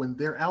yourself when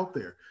they're out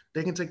there?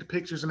 They can take the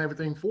pictures and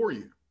everything for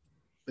you.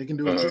 They can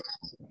do it.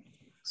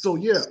 So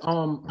yeah,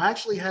 I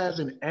actually have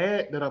an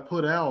ad that I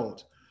put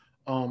out.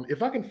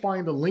 If I can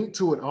find a link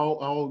to it,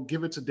 I'll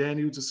give it to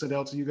Daniel to send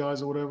out to you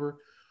guys or whatever,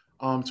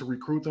 to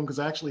recruit them. Because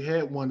I actually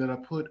had one that I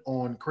put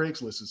on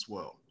Craigslist as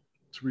well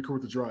to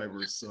recruit the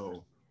drivers.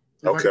 So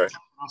okay,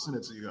 I'll send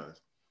it to you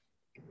guys.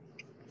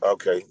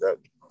 Okay,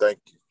 thank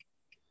you.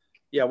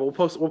 Yeah, we'll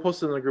post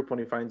it in the group when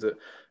he finds it.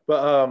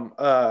 But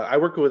I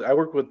worked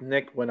with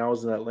Nick when I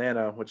was in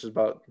Atlanta, which is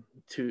about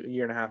a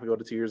year and a half ago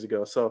to 2 years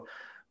ago. So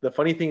The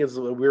funny thing is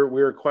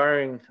we're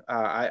acquiring.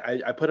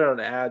 I put out an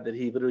ad that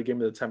he literally gave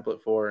me the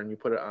template for, and you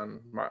put it on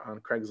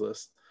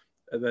Craigslist,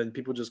 and then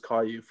people just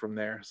call you from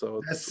there.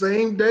 So that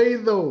same day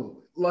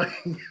though, like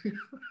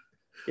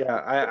yeah,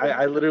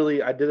 I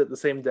literally I did it the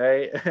same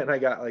day, and I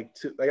got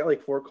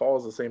like 4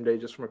 calls the same day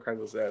just from a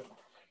Craigslist ad.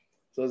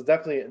 So it's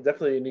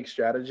definitely a unique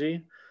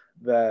strategy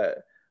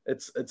that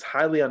it's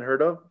highly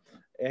unheard of,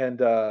 and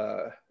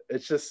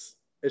it's just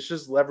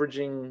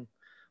leveraging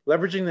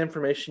the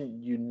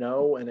information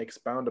and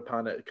expound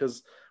upon it.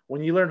 Because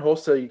when you learn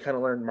wholesale, you kind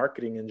of learn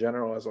marketing in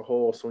general as a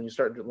whole. So when you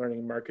start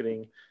learning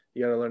marketing,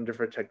 you got to learn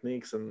different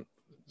techniques, and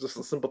just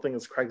a simple thing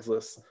as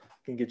Craigslist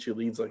can get you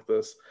leads like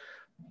this.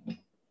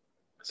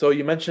 So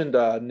you mentioned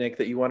Nick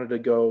that you wanted to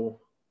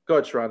go. Go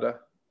ahead, Sharonda.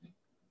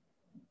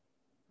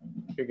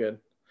 You're good.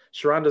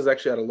 Sharonda's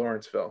actually out of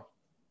Lawrenceville.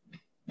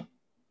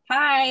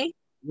 Hi.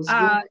 what's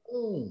going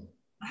on?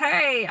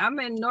 Hey, I'm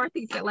in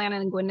Northeast Atlanta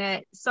and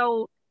Gwinnett.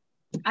 So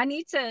I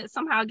need to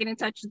somehow get in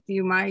touch with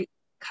you. My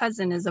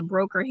cousin is a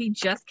broker. He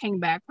just came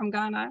back from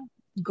Ghana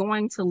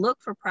going to look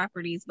for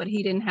properties, but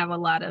he didn't have a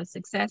lot of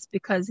success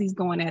because he's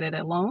going at it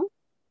alone.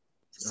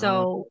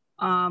 So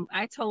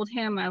I told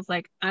him, I was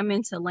like, I'm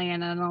into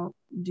land. I don't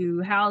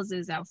do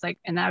houses. I was like,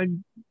 and I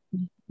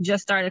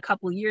just started a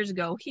couple of years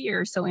ago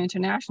here. So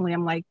internationally,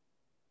 I'm like,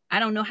 I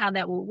don't know how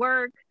that will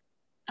work.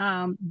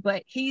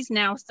 But he's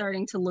now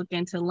starting to look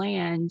into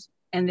land.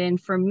 And then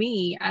for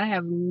me, I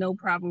have no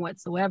problem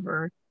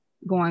whatsoever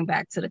going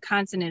back to the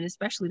continent,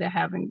 especially to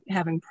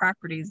having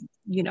properties,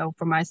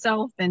 for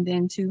myself, and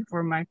then too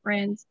for my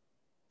friends.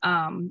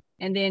 And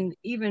then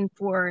even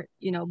for,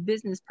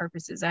 business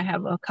purposes, I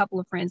have a couple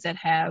of friends that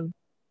have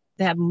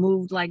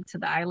moved like to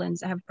the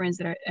islands. I have friends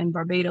that are in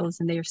Barbados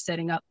and they're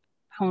setting up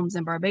homes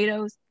in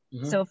Barbados.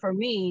 Mm-hmm. So for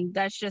me,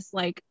 that's just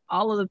like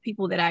all of the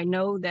people that I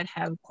know that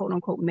have quote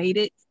unquote made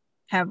it,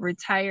 have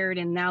retired,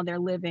 and now they're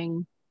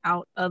living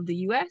out of the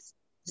US.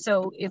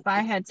 So if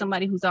I had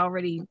somebody who's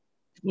already,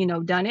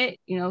 done it,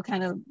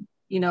 kind of,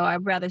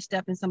 I'd rather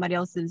step in somebody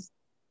else's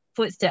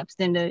footsteps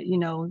than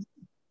to,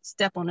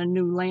 step on a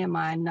new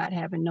landmine, not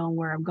having known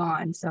where I've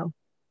gone. So,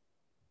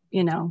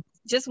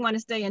 just want to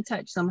stay in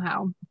touch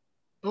somehow.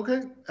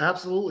 Okay,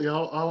 absolutely.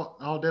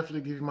 I'll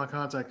definitely give you my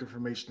contact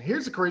information.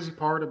 Here's the crazy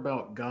part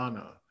about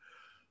Ghana.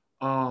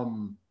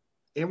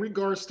 In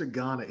regards to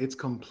Ghana, it's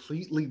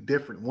completely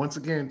different. Once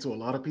again, to a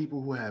lot of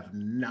people who have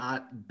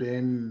not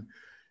been,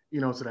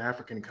 to the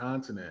African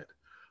continent.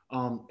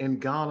 In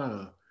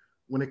Ghana,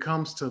 when it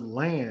comes to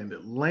land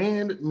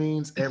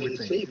means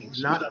everything,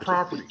 not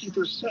property.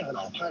 50%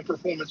 on high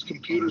performance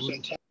computers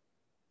and tech.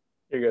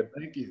 You're good.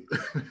 Thank you.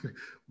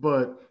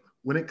 But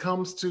when it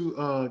comes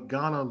to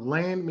Ghana,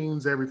 land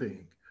means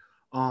everything.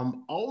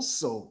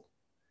 Also,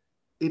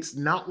 it's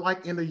not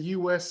like in the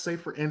US, say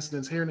for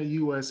instance, here in the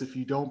US, if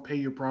you don't pay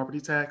your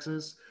property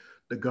taxes,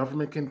 the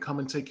government can come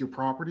and take your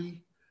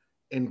property.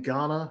 In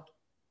Ghana,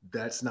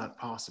 that's not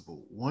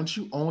possible. Once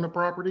you own a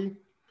property,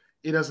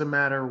 it doesn't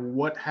matter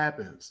what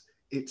happens.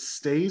 It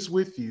stays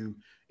with you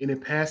and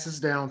it passes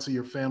down to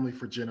your family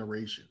for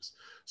generations.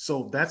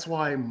 So that's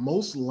why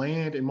most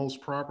land and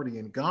most property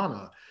in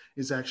Ghana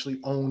is actually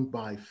owned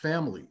by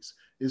families.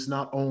 It's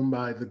not owned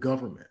by the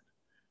government.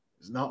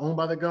 It's not owned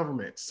by the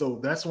government. So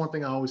that's one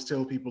thing I always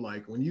tell people,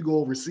 like when you go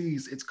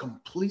overseas, it's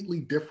completely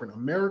different.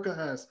 America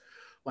has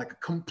like a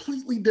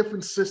completely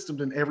different system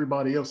than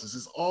everybody else's.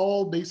 It's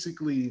all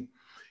basically,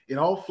 it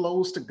all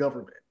flows to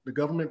government. The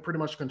government pretty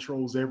much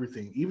controls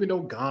everything, even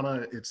though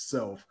Ghana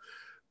itself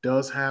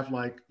does have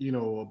like,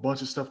 a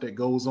bunch of stuff that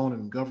goes on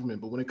in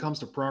government. But when it comes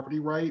to property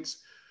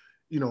rights,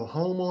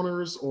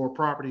 homeowners or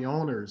property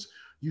owners,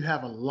 you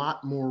have a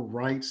lot more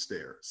rights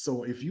there.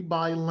 So if you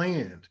buy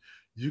land,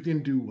 you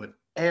can do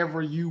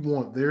whatever you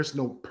want. There's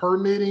no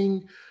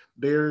permitting.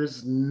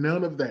 There's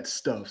none of that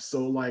stuff.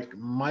 So like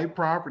my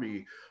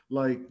property,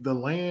 like the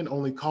land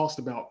only cost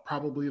about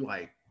probably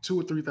like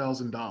 $2,000 or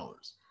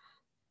 $3,000.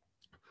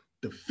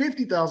 The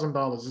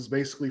 $50,000 is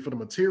basically for the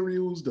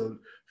materials, the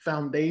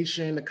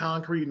foundation, the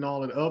concrete, and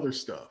all that other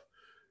stuff,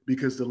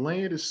 because the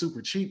land is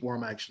super cheap where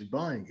I'm actually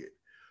buying it.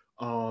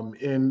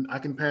 And I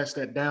can pass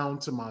that down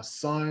to my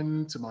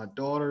son, to my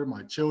daughter,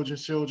 my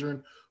children's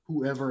children,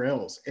 whoever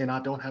else. And I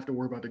don't have to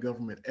worry about the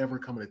government ever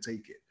coming to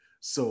take it.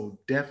 So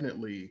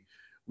definitely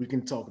we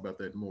can talk about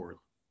that more.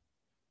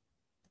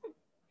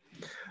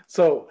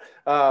 So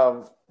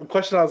the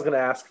question I was going to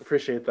ask,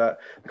 appreciate that.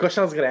 The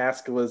question I was going to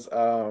ask was,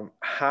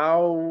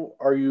 how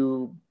are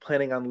you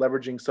planning on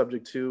leveraging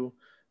Subject 2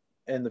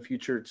 in the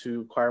future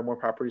to acquire more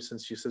properties,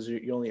 since you says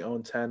you only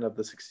own 10 of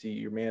the 60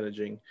 you're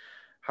managing?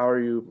 How are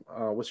you,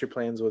 what's your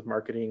plans with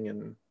marketing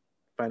and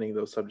finding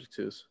those Subject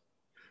 2s?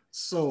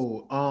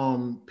 So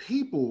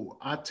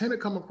I tend to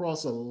come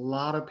across a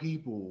lot of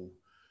people,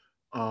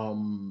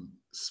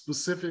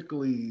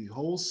 specifically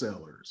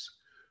wholesalers,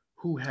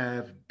 who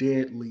have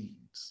dead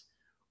leads,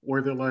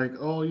 where they're like,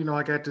 oh,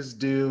 I got this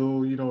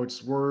deal,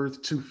 it's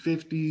worth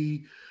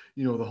 250,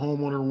 the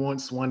homeowner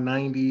wants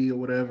 190 or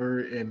whatever,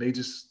 and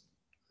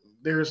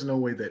there's no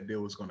way that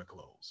deal is going to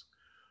close.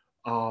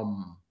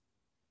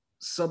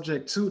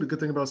 the good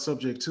thing about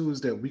subject to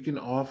is that we can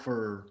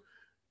offer,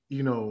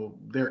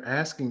 their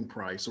asking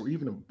price or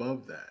even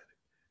above that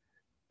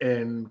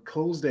and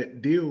close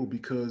that deal.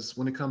 Because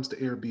when it comes to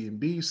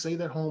Airbnb, say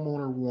that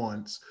homeowner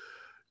wants,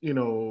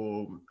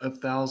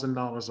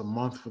 $1,000 a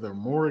month for their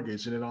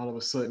mortgage, and then all of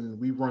a sudden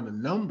we run the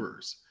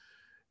numbers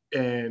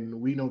and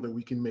we know that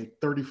we can make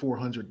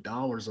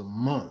 $3,400 a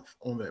month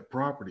on that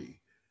property.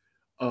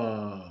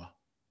 uh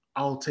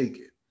I'll take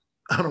it.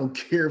 I don't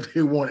care if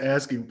they want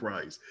asking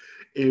price.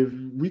 If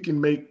we can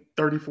make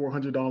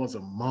 $3,400 a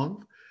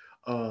month,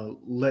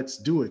 let's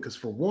do it. Because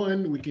for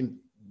one, we can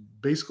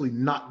basically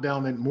knock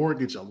down that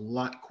mortgage a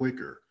lot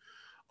quicker,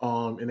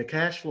 and the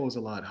cash flow is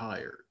a lot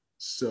higher.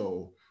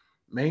 So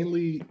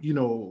mainly,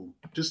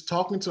 just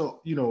talking to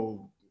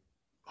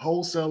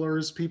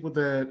wholesalers, people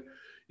that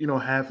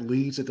have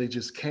leads that they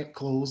just can't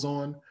close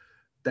on.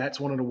 That's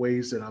one of the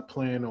ways that I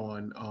plan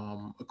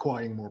on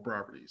acquiring more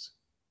properties.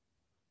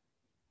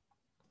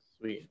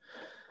 Sweet.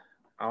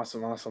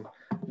 Awesome, awesome.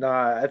 No,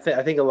 I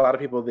think a lot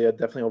of people, they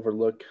definitely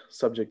overlook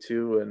subject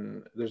to,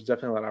 and there's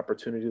definitely a lot of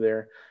opportunity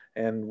there.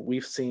 And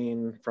we've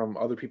seen from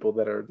other people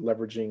that are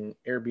leveraging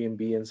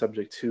Airbnb and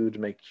subject to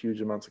make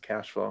huge amounts of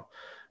cash flow.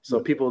 So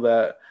Yeah. people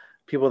that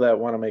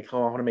want to make, I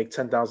want to make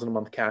 10,000 a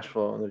month cash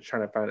flow, and they're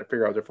trying to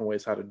figure out different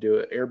ways how to do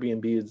it.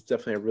 Airbnb is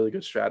definitely a really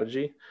good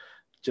strategy,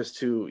 just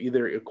to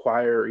either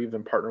acquire or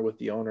even partner with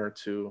the owner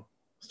to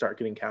start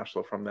getting cash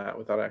flow from that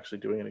without actually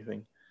doing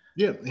anything.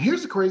 Yeah,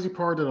 here's the crazy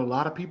part that a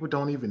lot of people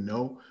don't even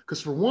know.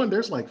 Because for one,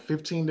 there's like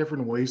 15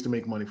 different ways to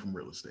make money from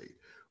real estate,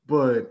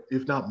 but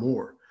if not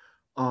more.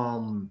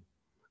 Um,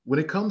 when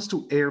it comes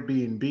to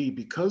Airbnb,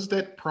 because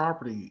that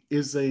property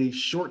is a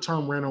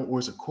short-term rental or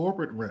is a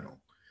corporate rental,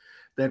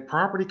 that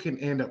property can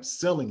end up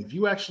selling. If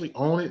you actually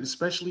own it,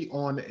 especially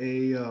on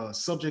a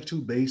subject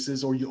to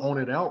basis, or you own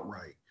it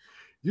outright,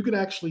 you can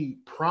actually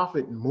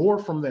profit more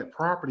from that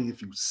property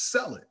if you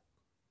sell it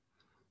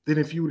than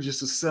if you were just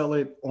to sell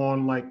it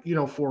on, like,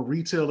 for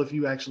retail. If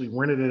you actually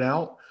rented it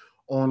out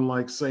on,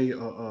 like, say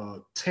a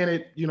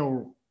tenant,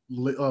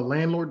 a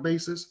landlord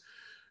basis,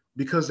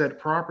 because that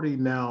property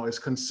now is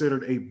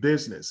considered a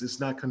business.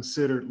 It's not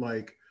considered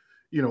like,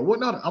 what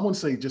not, I wouldn't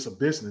say just a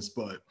business,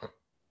 but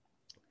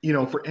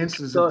for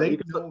instance, if So they you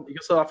can know, you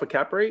can sell off a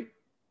cap rate.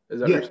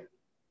 Is that what yeah, you're saying?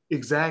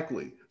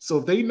 exactly. So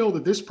if they know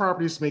that this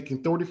property is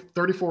making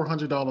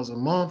 $3,400 a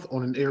month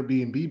on an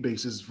Airbnb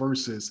basis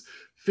versus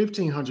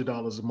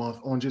 $1,500 a month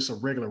on just a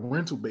regular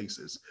rental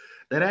basis,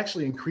 that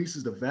actually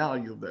increases the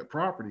value of that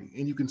property,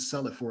 and you can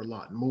sell it for a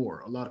lot more.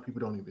 A lot of people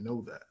don't even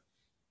know that.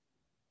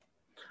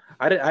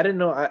 I didn't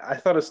know. I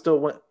thought it still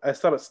went. I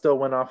thought it still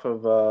went off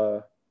of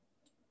the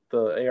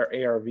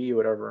ARV,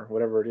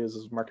 whatever it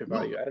is market No,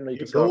 value. I didn't know you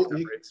could it sell goes. off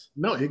cap rates.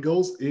 No,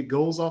 it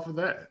goes off of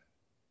that.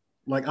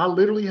 Like, I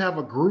literally have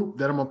a group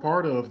that I'm a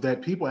part of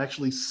that people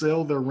actually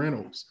sell their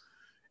rentals,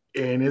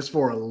 and it's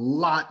for a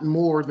lot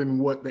more than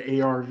what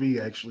the ARV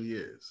actually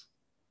is.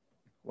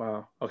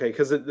 Wow. Okay,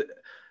 because it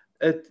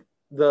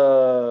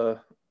the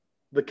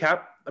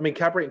cap. I mean,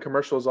 cap rate and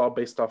commercial is all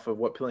based off of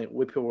what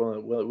people are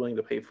willing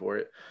to pay for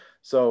it.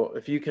 So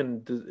if you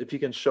can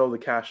show the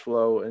cash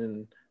flow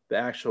and the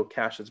actual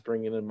cash that's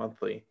bringing in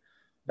monthly,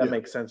 that Yeah.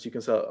 makes sense. You can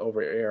sell it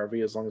over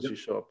ARV as long as Yep. you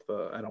show up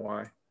the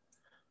NOI.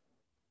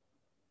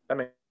 That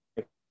makes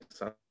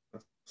sense,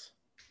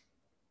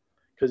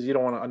 because you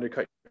don't want to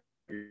undercut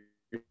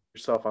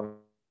yourself on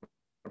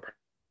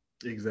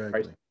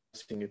Exactly.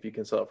 pricing if you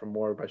can sell it for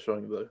more by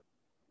showing the.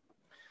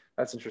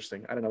 That's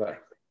interesting. I didn't know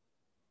that.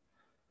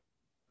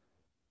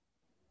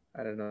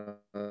 I didn't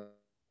know.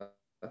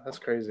 That's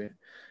crazy.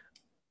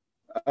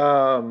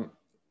 Um,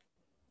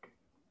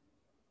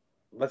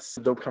 that's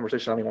a dope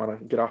conversation. I don't even want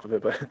to get off of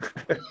it, but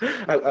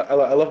I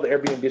love the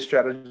Airbnb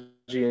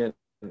strategy. And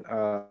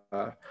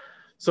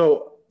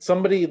so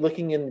somebody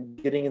looking in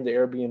getting into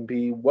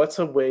Airbnb, what's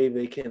a way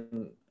they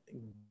can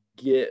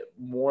get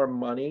more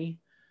money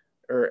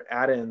or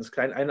add-ins?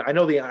 I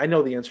know the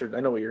answer.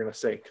 I know what you're going to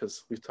say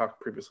because we've talked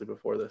previously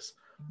before this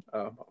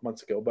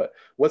months ago. But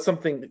what's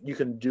something that you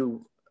can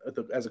do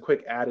as a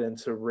quick add-in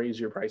to raise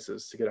your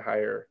prices to get a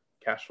higher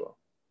cash flow?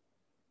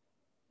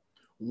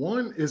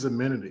 One is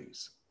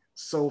amenities.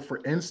 So,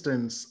 for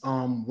instance,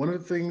 one of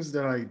the things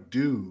that I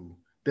do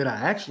that I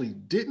actually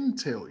didn't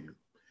tell you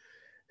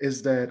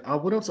is that I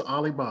went up to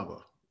Alibaba.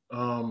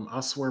 I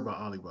swear by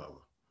Alibaba.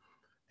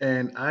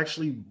 And I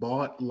actually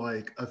bought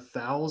like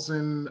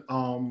 1,000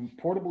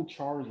 portable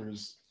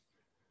chargers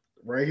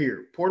right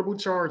here. Portable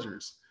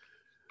chargers.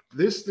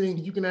 This thing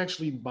you can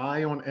actually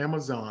buy on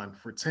Amazon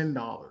for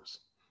 $10.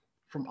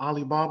 From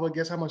Alibaba,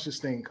 guess how much this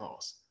thing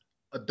costs?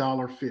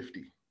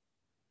 $1.50.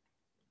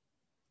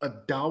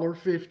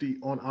 $1.50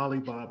 on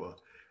Alibaba.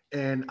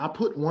 And I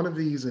put one of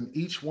these in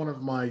each one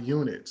of my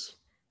units.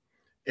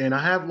 And I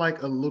have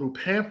like a little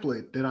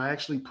pamphlet that I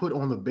actually put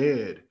on the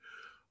bed.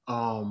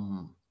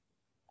 Um,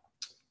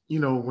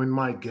 when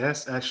my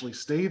guests actually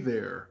stay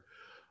there,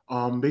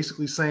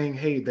 basically saying,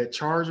 hey, that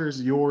charger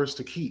is yours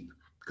to keep,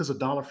 because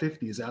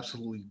 $1.50 is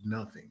absolutely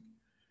nothing.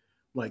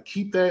 Like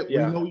keep that.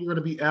 Yeah. We know you're going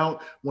to be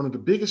out. One of the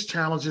biggest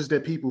challenges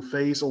that people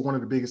face, or one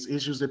of the biggest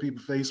issues that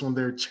people face when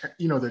they're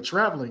they're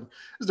traveling,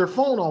 is their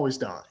phone always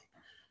dying.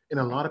 And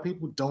a lot of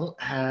people don't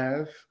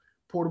have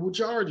portable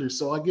chargers.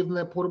 So I give them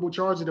that portable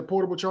charger. The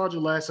portable charger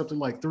lasts up to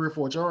like 3 or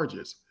 4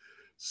 charges.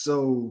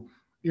 So,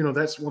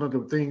 that's one of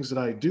the things that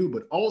I do.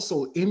 But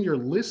also in your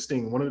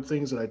listing, one of the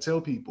things that I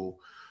tell people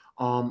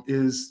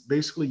is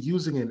basically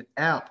using an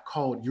app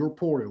called Your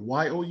Porter,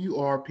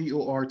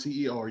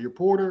 Yourporter. Your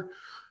Porter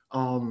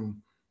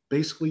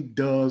basically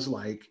does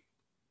like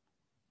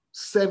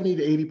 70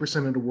 to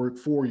 80% of the work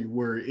for you,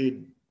 where it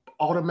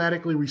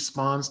automatically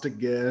responds to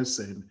guests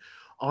and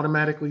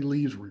automatically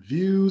leaves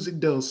reviews. It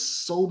does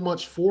so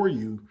much for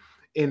you.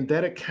 And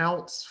that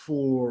accounts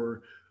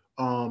for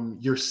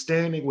your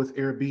standing with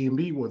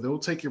Airbnb, where they'll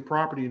take your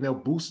property and they'll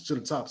boost it to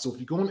the top. So if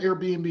you go on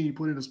Airbnb, you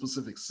put in a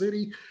specific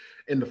city,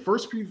 and the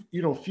first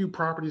few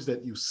properties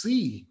that you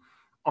see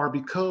are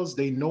because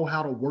they know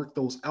how to work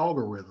those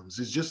algorithms.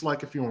 It's just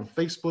like if you're on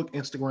Facebook,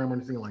 Instagram, or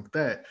anything like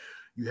that,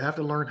 you have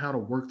to learn how to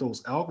work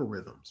those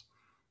algorithms.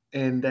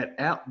 And that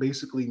app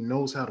basically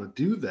knows how to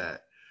do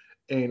that,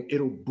 and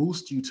it'll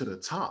boost you to the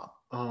top.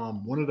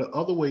 One of the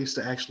other ways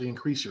to actually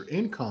increase your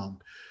income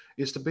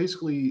is to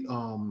basically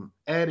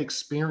add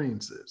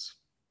experiences.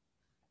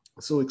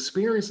 So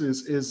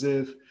experiences is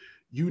if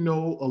a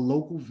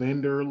local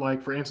vendor,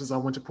 like for instance, I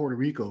went to Puerto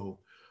Rico,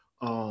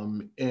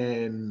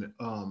 and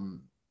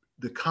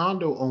the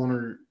condo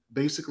owner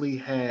basically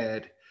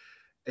had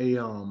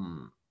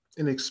an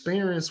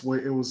experience where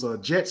it was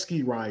jet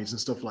ski rides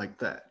and stuff like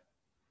that.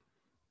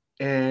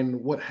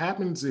 And what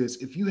happens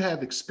is if you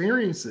have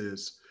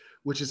experiences,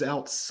 which is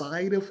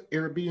outside of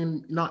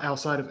Airbnb, not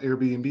outside of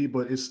Airbnb,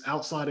 but it's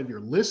outside of your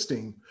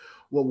listing,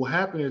 what will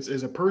happen is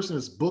as a person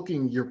is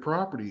booking your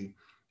property,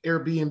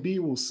 Airbnb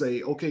will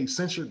say, okay,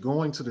 since you're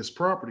going to this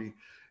property,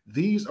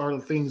 these are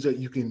the things that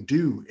you can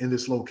do in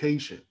this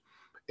location.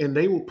 And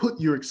they will put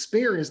your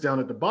experience down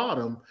at the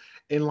bottom.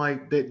 And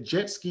like that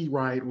jet ski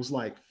ride was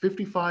like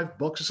 $55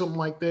 or something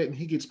like that. And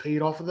he gets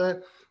paid off of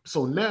that.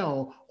 So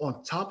now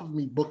on top of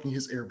me booking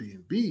his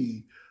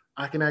Airbnb,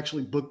 I can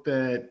actually book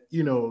that,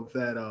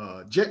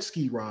 jet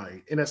ski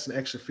ride. And that's an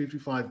extra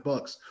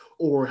 $55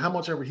 or how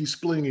much ever he's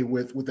splitting it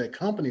with that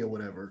company or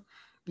whatever,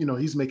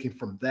 he's making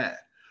from that.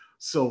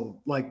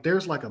 So like,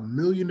 there's like a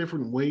million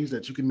different ways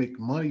that you can make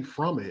money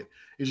from it.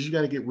 It's just you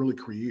got to get really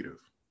creative.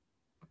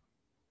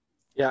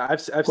 Yeah,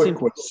 I've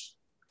Quick seen.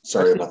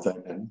 Sorry about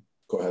that, man.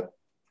 Go ahead.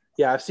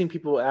 Yeah, I've seen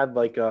people add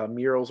like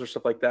murals or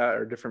stuff like that,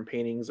 or different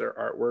paintings or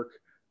artwork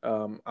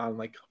on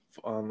like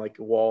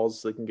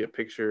walls. So they can get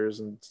pictures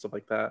and stuff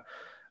like that.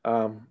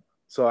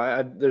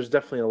 So there's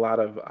definitely a lot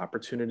of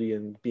opportunity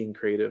in being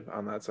creative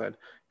on that side.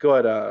 Go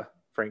ahead,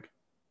 Frank.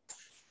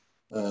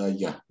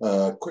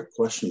 Quick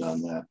question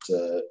on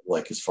that.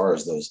 Like as far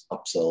as those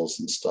upsells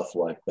and stuff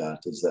like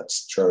that, is that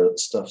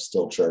stuff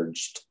still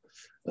charged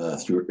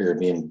through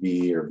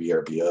Airbnb or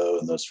VRBO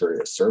and those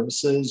various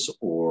services,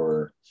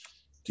 or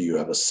do you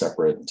have a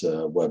separate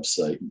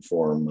website and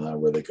form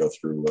where they go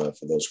through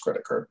for those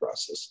credit card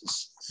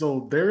processes?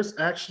 So there's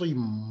actually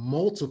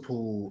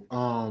multiple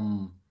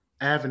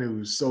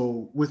avenues.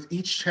 So with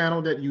each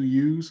channel that you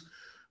use,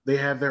 they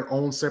have their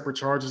own separate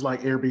charges.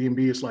 Like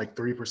Airbnb, it's like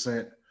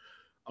 3%.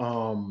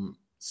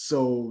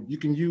 So you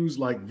can use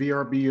like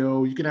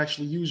VRBO. You can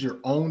actually use your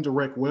own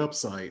direct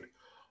website.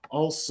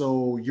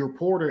 Also, Your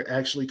Porter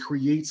actually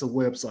creates a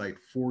website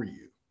for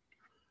you.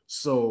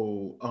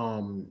 So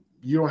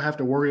you don't have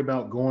to worry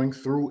about going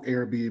through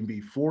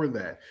Airbnb for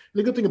that. And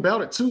the good thing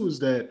about it too is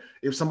that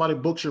if somebody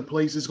books your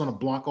place, it's going to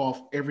block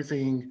off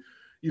everything,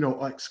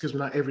 excuse me,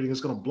 not everything.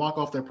 It's going to block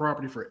off their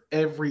property for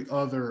every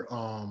other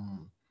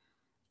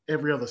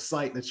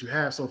site that you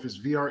have. So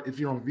if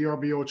you're on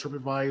VRBO,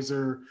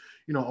 TripAdvisor,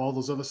 all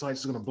those other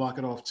sites, is going to block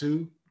it off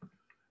too.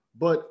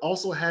 But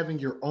also having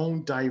your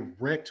own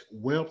direct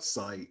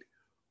website,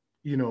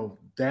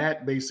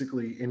 that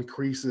basically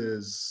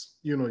increases,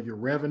 your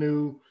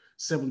revenue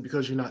simply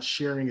because you're not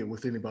sharing it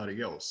with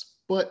anybody else.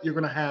 But you're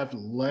going to have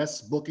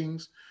less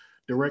bookings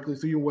directly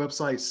through your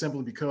website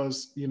simply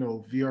because,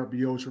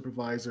 VRBO,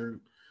 TripAdvisor,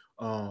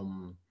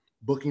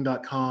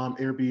 Booking.com,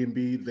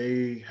 Airbnb,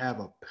 they have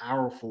a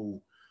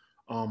powerful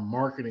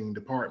marketing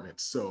department.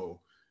 So,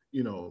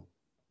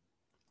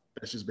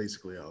 that's just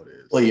basically how it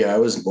is. Well, yeah, I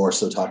was more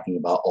so talking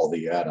about all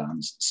the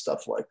add-ons and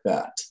stuff like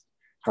that.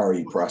 How are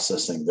you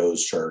processing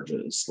those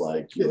charges?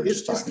 Like you were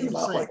just talking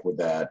about, like with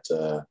that,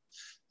 a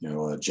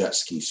jet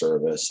ski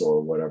service or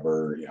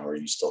whatever, are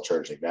you still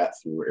charging that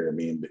through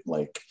Airbnb?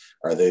 Like,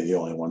 are they the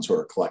only ones who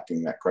are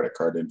collecting that credit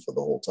card in for the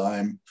whole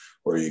time?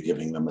 Or are you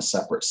giving them a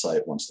separate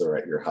site once they're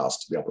at your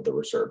house to be able to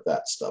reserve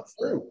that stuff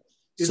through?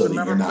 So that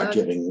you're not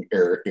giving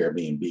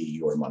Airbnb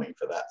your money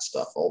for that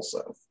stuff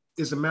also.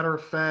 As a matter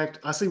of fact,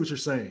 I see what you're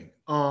saying.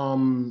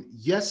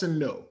 Yes and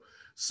no.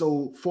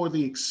 So for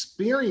the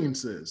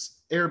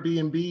experiences,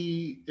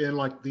 Airbnb and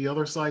like the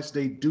other sites,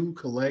 they do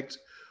collect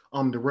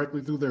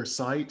directly through their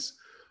sites.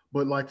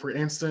 But like, for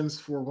instance,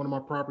 for one of my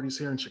properties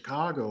here in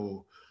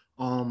Chicago,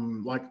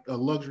 Like a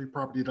luxury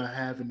property that I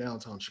have in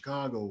downtown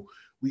Chicago,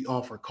 we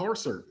offer car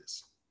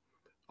service.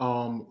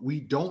 We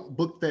don't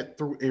book that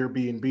through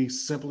Airbnb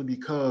simply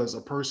because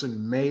a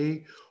person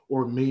may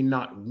or may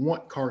not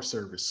want car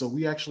service. So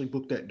we actually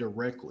book that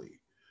directly.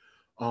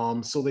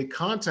 So they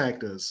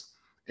contact us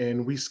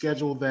and we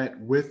schedule that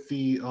with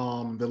the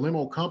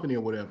limo company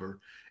or whatever,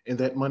 and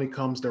that money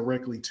comes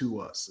directly to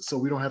us. So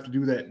we don't have to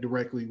do that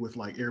directly with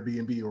like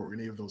Airbnb or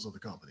any of those other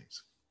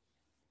companies.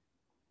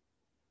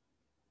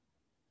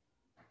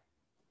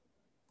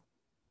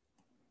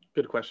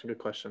 Good question. Good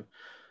question.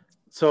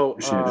 So,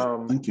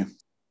 thank you.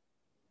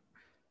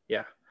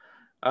 Yeah.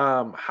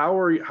 How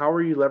are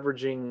you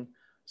leveraging?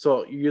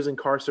 So you're using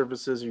car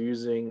services, you're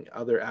using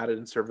other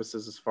added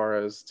services as far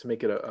as to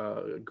make it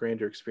a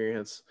grander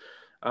experience.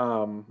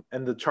 And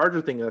the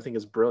charger thing I think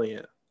is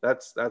brilliant.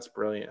 That's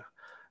brilliant.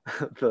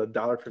 The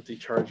 $1.50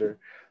 charger.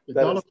 The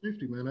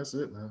 $1.50, man. That's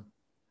it, man.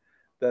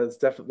 That's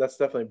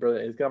definitely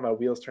brilliant. It's got my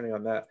wheels turning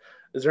on that.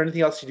 Is there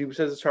anything else you do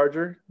besides the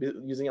charger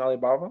using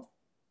Alibaba?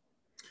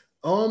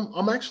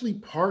 I'm actually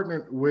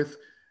partnered with,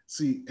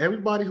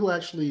 everybody who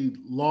actually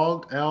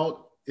logged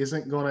out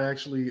isn't going to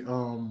actually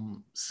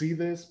see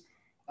this.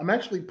 I'm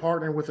actually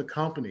partnered with a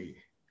company.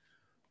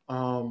 As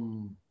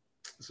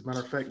a matter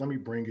of fact, let me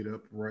bring it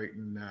up right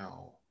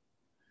now.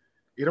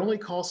 It only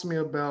costs me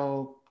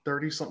about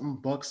 30 something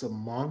bucks a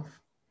month.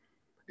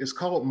 It's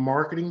called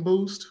Marketing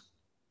Boost.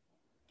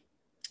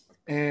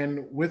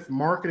 And with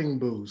Marketing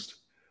Boost,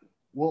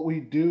 what we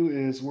do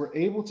is we're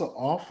able to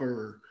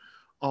offer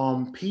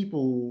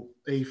people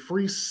a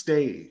free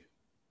stay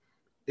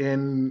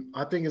in,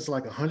 I think it's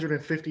like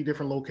 150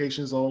 different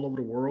locations all over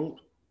the world,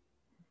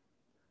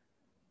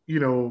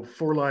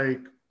 for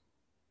like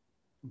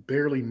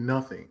barely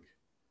nothing.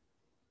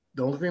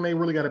 The only thing they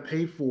really got to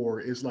pay for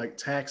is like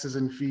taxes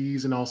and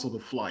fees and also the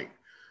flight.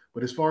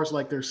 But as far as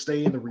like their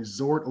stay in the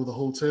resort or the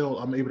hotel,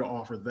 I'm able to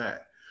offer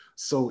that.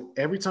 So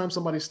every time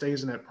somebody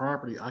stays in that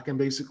property, I can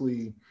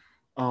basically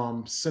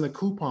send a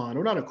coupon,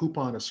 or not a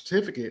coupon, a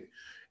certificate,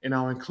 and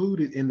I'll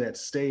include it in that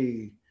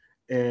stay,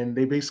 and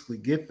they basically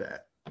get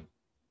that.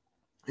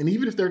 And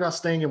even if they're not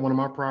staying in one of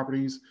my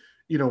properties,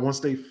 once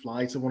they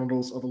fly to one of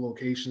those other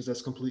locations,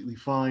 that's completely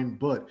fine.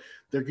 But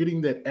they're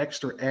getting that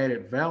extra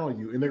added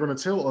value, and they're going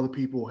to tell other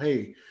people,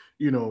 hey,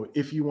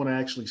 if you want to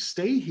actually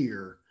stay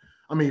here,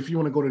 if you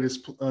want to go to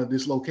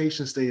this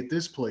location, stay at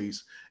this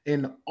place.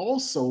 And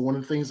also, one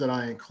of the things that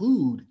I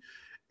include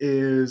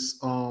is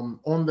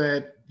on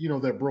that,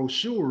 that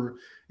brochure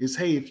is,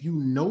 hey, if you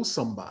know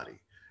somebody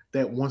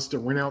that wants to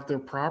rent out their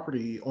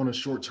property on a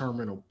short-term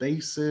rental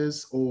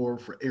basis or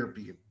for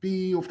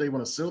Airbnb, or if they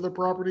want to sell their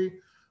property,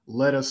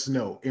 let us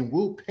know and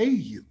we'll pay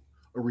you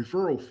a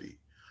referral fee.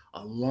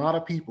 A lot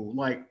of people,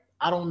 like,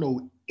 I don't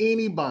know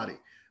anybody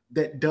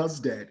that does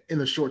that in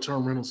the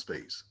short-term rental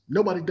space.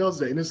 Nobody does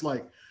that. And it's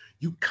like,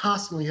 you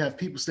constantly have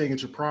people staying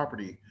at your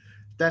property.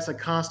 That's a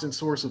constant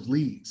source of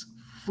leads,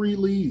 free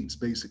leads,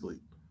 basically.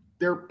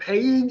 They're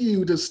paying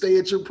you to stay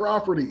at your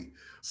property.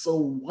 So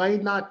why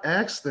not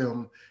ask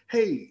them,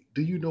 hey,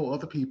 do you know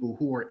other people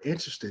who are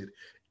interested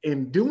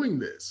in doing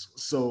this?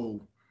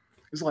 So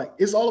it's like,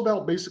 it's all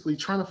about basically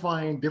trying to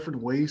find different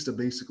ways to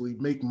basically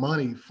make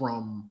money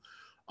from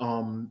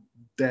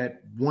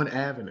that one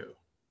avenue.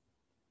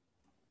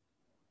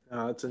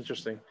 That's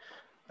interesting.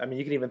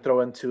 You can even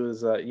throw into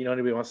is,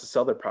 anybody wants to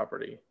sell their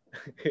property,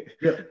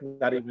 yeah.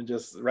 Not even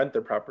just rent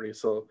their property.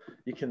 So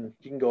you can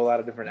go a lot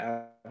of different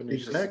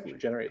avenues, exactly. to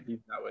generate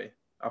leads that way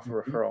off a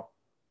referral.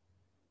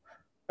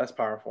 That's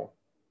powerful.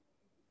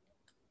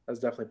 That's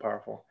definitely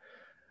powerful.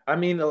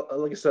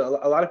 Like I said,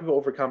 a lot of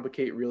people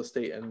overcomplicate real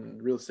estate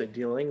and real estate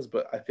dealings,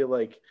 but I feel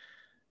like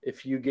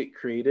if you get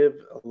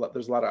creative,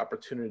 there's a lot of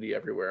opportunity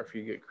everywhere if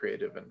you get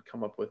creative and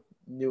come up with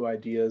new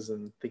ideas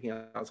and thinking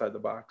outside the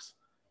box.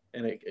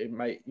 And you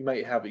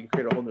can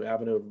create a whole new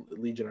avenue of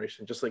lead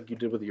generation, just like you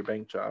did with your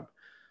bank job.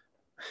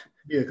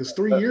 Yeah, because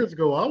 3 years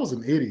ago, I was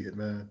an idiot,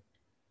 man.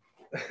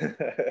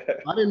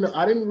 I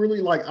didn't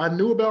really I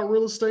knew about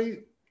real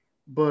estate,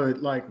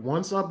 but like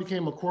once I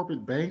became a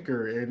corporate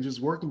banker and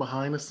just working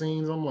behind the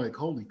scenes, I'm like,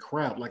 holy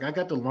crap. Like I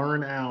got to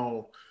learn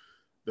how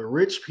the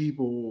rich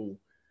people,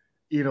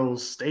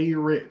 stay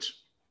rich.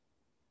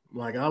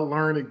 Like I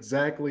learned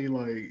exactly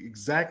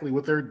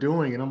what they're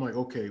doing. And I'm like,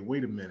 okay,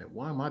 wait a minute.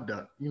 Why am I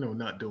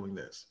not doing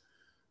this?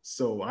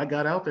 So I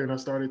got out there and I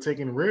started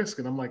taking risk.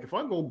 And I'm like, if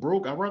I go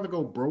broke, I'd rather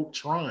go broke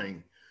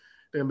trying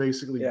than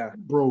basically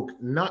broke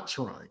not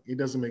trying. It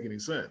doesn't make any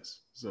sense.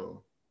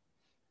 So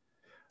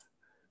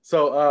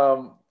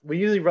we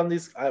usually run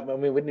these. We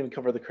didn't even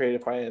cover the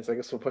creative finance. I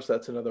guess we'll push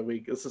that to another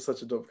week. This is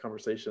such a dope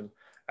conversation.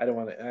 I don't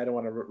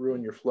want to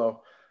ruin your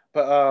flow.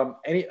 But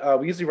we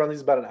usually run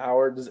these about an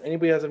hour. Does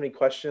anybody have any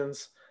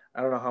questions?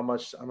 I don't know how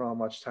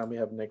much time we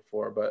have Nick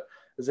for, but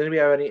does anybody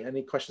have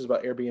any questions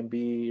about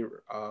Airbnb,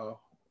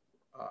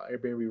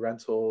 Airbnb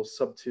rental,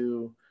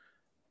 sub-2,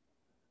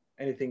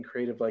 anything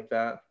creative like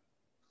that?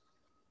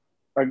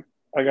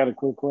 I got a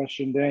quick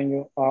question,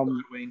 Daniel.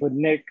 With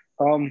Nick,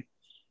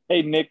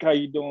 Hey Nick, how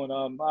you doing?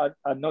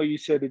 I know you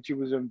said that you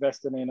was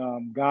investing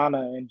in Ghana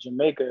and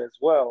Jamaica as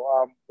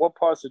well. What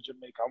parts of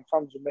Jamaica? I'm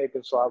from Jamaica,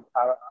 so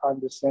I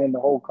understand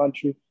the whole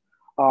country.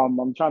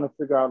 I'm trying to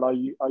figure out, are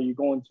you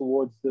going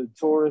towards the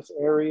tourist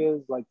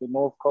areas like the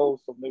North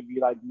Coast or maybe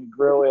like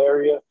Negril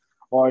area,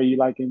 or are you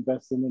like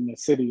investing in the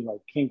city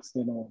like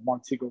Kingston or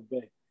Montego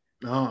Bay?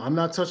 No, I'm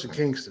not touching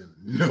Kingston.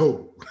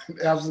 No,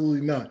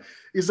 absolutely not.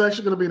 It's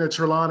actually going to be in the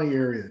Trelawney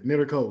area, near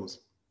the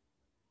coast.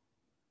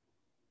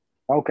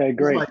 Okay, It's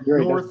great, like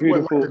great. That's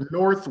beautiful. Like the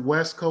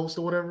northwest coast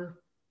or whatever.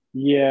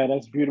 Yeah,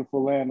 that's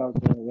beautiful land out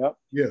there. Yep.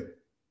 Yeah,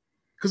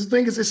 because the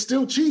thing is, it's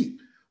still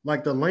cheap.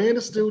 Like the land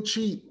is still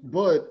cheap,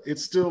 but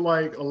it's still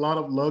like a lot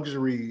of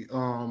luxury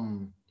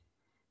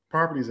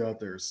properties out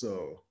there.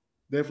 So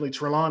definitely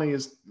Trelawney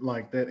is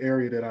like that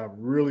area that I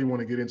really want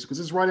to get into because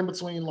it's right in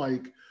between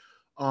like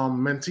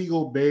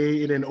Montego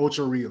Bay and then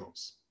Ocho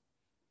Rios.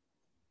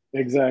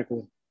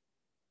 Exactly.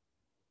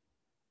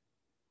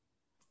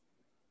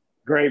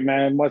 Great,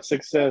 man. Much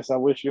success. I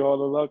wish you all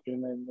the luck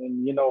and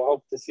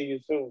hope to see you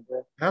soon,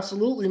 bro.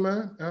 Absolutely,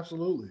 man.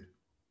 Absolutely.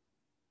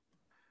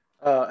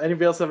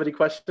 Anybody else have any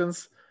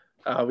questions?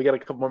 We got a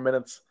couple more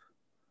minutes.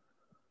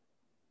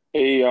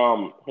 Hey,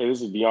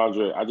 this is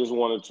DeAndre. I just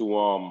wanted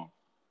to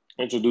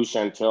introduce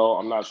Chantel.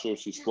 I'm not sure if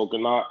she spoke or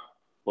not,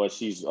 but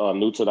she's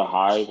new to the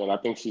Hive, and I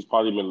think she's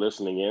probably been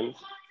listening in.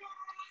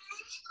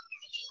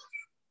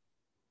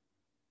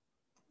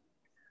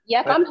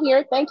 Yep, I'm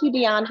here. Thank you,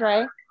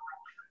 DeAndre.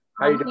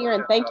 I'm here,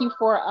 and thank you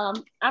for.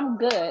 I'm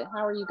good.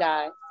 How are you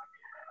guys?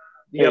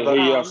 Yeah,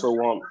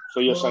 Chantel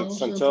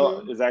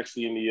is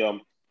actually in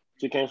the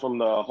she came from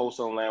the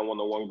Wholesale Land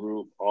 101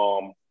 group.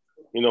 Where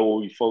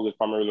we focus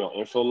primarily on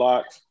infill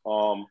lots.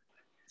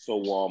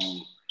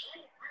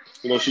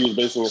 She was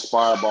basically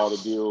inspired by all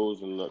the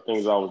deals and the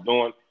things I was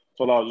doing.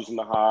 So I was using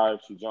the Hive.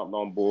 She jumped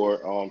on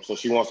board. So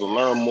she wants to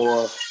learn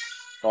more,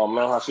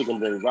 learn how she can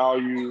bring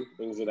value,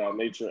 things of that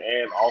nature,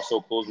 and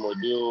also close more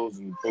deals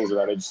and things of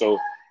that nature. So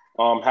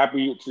I'm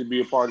happy to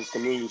be a part of this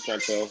community,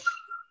 Chantel.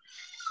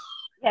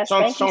 Yes,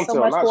 thank you so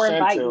much for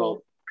inviting me.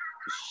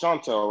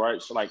 Chantel,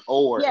 right? So like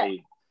O or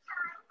A?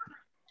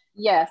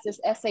 Yes, it's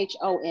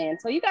SHON.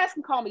 So you guys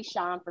can call me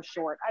Sean for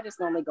short. I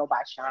just normally go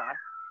by Sean.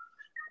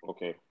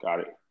 Okay, got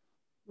it.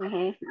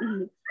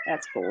 Mm-hmm.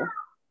 That's cool.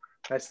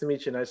 Nice to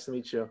meet you. Nice to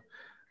meet you,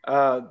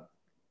 Chantel.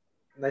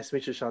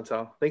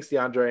 Thanks,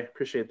 DeAndre.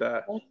 Appreciate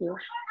that. Thank you.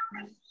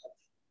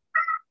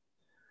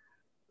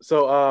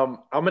 So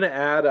I'm going to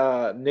add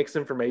Nick's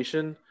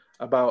information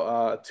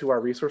about to our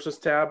resources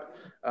tab.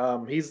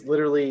 He's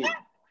literally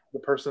the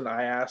person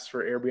I asked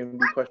for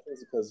Airbnb questions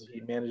because he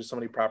manages so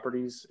many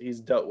properties. He's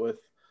dealt with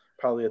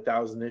probably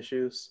 1,000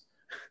 issues.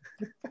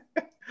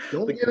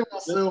 Don't get him my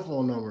cell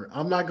phone number.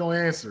 I'm not going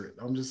to answer it.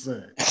 I'm just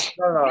saying.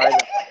 No,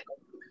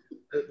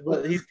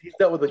 but he's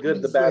dealt with the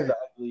good, the bad, the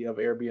ugly of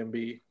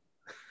Airbnb.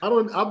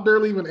 I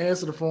barely even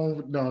answer the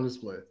phone. No, I'm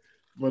just playing.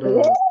 But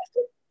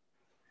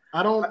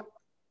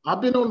I've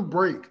been on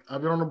break.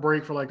 I've been on a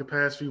break for like the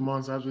past few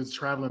months. I've been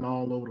traveling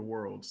all over the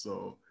world.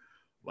 So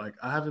like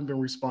I haven't been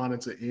responding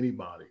to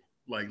anybody,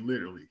 like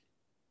literally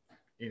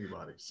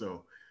anybody.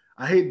 So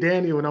I hate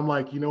Daniel and I'm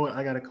like, you know what?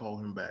 I got to call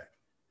him back.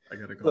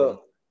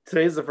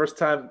 Today's the first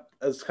time.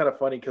 It's kind of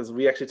funny because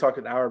we actually talked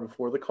an hour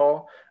before the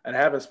call and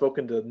I haven't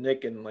spoken to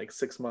Nick in like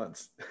 6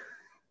 months.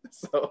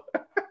 So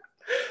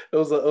it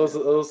was a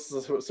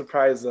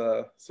surprise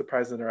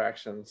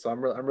interaction. So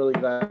I'm really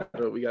glad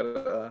that we got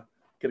to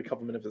get a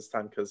couple minutes this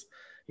time because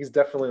he's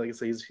definitely, like I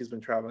said, he's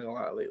been traveling a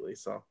lot lately.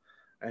 So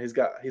and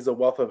he's a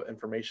wealth of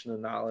information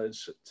and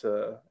knowledge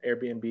to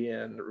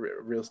Airbnb and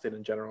real estate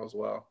in general as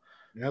well.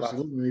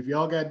 Absolutely. If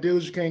y'all got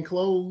deals you can't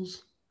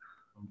close,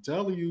 I'm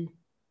telling you,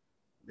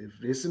 if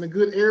it's in a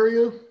good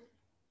area,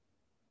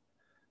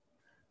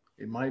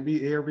 it might be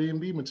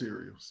Airbnb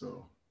material.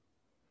 So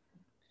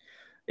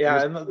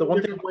yeah, and the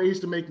one thing, ways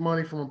to make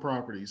money from a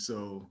property.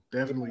 So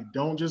definitely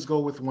don't just go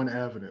with one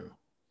avenue.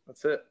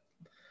 That's it.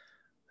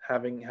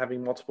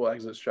 Having multiple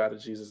exit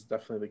strategies is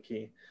definitely the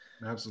key.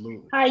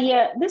 Absolutely. Hi,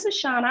 yeah, this is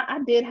Shauna.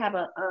 I did have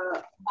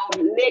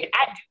Nick,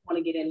 I do want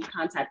to get in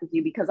contact with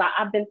you because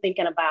I've been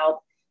thinking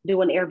about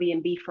doing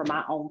Airbnb for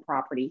my own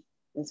property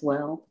as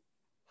well.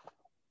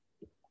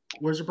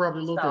 Where's your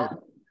property located?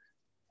 So,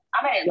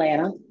 I'm in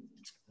Atlanta.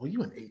 Oh,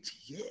 you in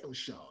ATL,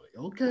 Charlotte.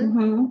 Okay.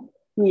 Mm-hmm.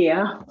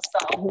 Yeah.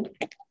 So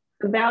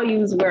the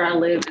values where I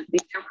live,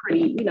 they're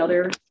pretty,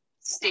 they're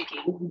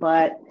sticking,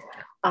 but,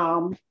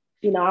 I'm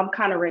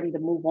kind of ready to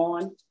move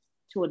on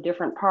to a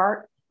different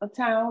part of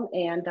town.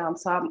 And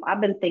so I've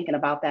been thinking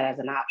about that as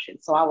an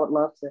option. So I would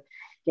love to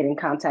get in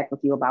contact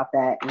with you about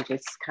that and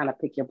just kind of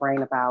pick your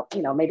brain about,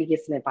 maybe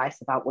get some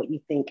advice about what you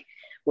think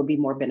would be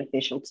more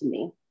beneficial to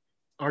me.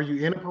 Are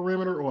you in a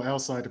perimeter or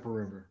outside the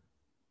perimeter?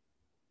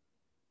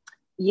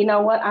 You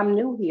know what? I'm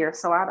new here,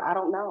 so I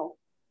don't know.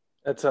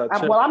 That's I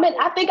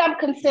think I'm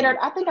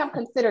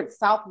considered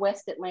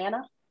Southwest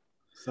Atlanta.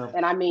 So,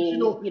 and I mean,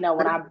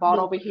 when I bought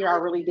over here, I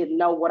really didn't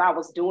know what I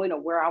was doing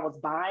or where I was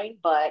buying.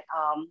 But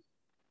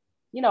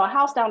a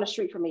house down the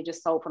street from me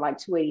just sold for like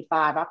 $285.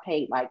 I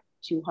paid like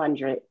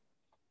 $200.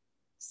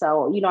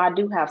 So, you know, I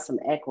do have some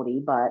equity,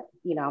 but,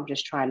 you know, I'm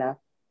just trying to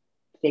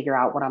figure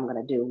out what I'm going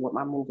to do, what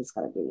my move is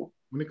going to be.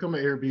 When it comes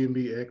to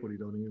Airbnb, equity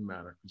don't even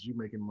matter because you're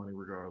making money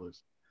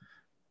regardless.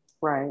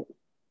 Right.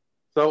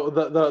 So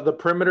the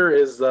perimeter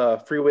is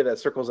the freeway that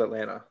circles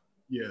Atlanta.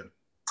 Yeah.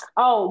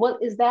 Oh,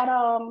 what is that?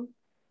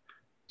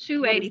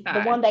 285.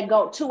 The one that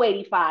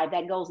 285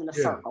 that goes in a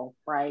Yeah. circle,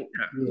 right?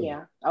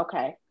 Yeah.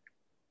 Okay.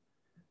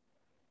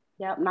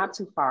 Yep, not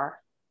too far.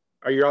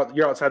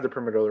 You're outside the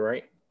perimeter,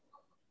 right?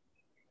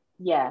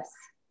 Yes.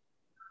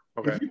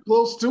 Okay. If you're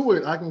close to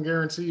it, I can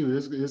guarantee you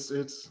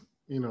it's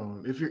you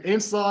know, if you're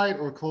inside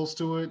or close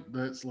to it,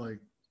 that's like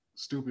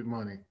stupid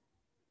money.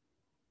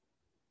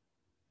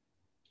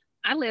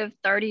 I live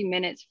 30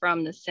 minutes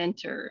from the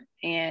center,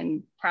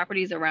 and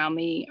properties around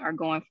me are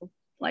going for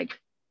like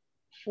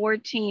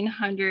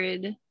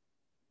 1,400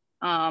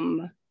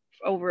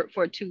 over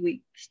for a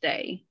 2-week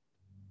stay.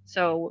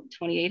 So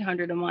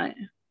 2,800 a month.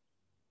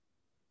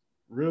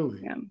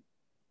 Really? Yeah.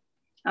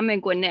 I'm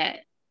in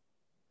Gwinnett.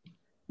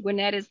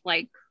 Gwinnett is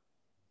like,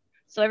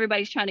 so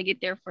everybody's trying to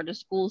get there for the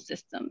school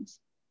systems.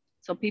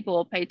 So people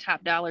will pay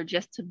top dollar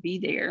just to be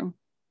there.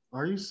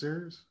 Are you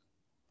serious?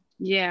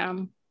 Yeah.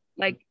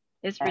 Like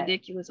it's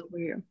ridiculous over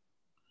here.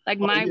 Like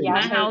my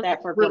house.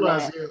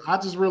 I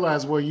just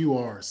realized where you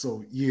are.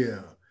 So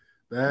yeah,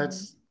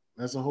 that's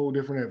a whole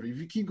different effort. If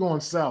you keep going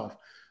south,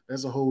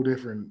 that's a whole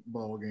different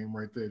ball game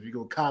right there. If you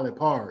go College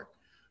Park,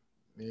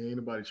 ain't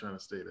nobody trying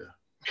to stay there.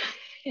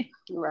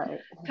 Right.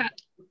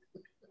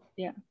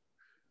 Yeah.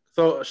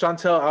 So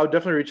Chantel, I would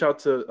definitely reach out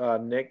to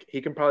Nick. He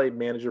can probably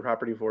manage your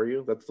property for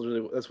you.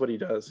 That's what he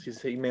does.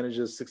 He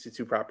manages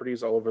 62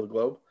 properties all over the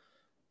globe.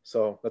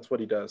 So that's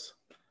what he does.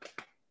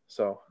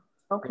 So.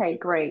 Okay,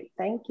 great.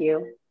 Thank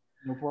you.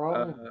 No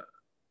problem.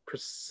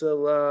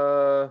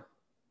 Priscilla.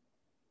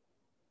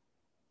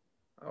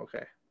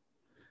 Okay.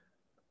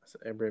 That's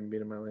Airbnb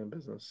to my land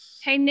business.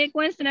 Hey Nick,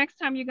 when's the next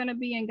time you're gonna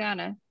be in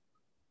Ghana?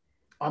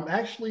 I'm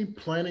actually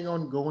planning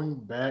on going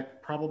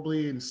back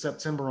probably in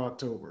September,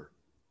 October.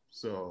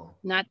 So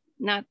not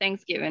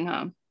Thanksgiving,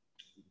 huh?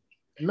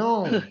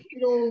 No.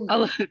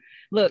 Oh,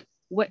 look,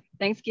 what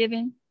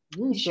Thanksgiving?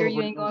 You sure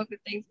you ain't going for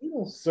Thanksgiving? We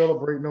don't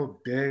celebrate no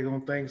day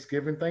on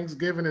Thanksgiving.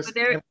 Thanksgiving is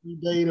every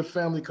day the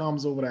family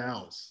comes over the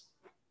house.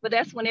 But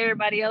that's when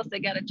everybody else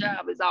that got a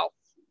job is off.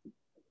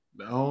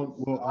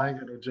 I ain't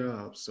got no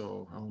job,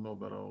 so I don't know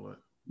about all that.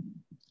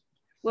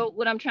 Well,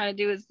 what I'm trying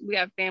to do is we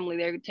have family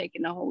there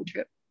taking the whole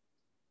trip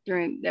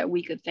during that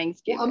week of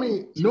Thanksgiving. Well, I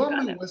mean,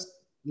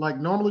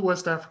 normally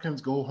West Africans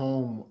go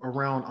home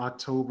around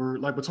October,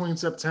 like between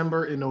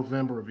September and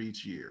November of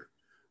each year.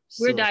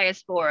 We're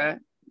diaspora.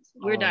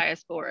 We're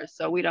diaspora,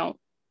 so we don't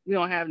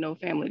have no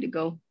family to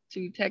go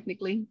to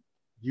technically.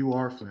 You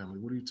are family.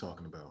 What are you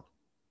talking about?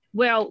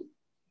 Well,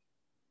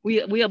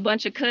 we a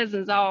bunch of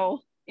cousins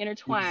all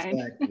intertwined.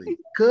 Exactly.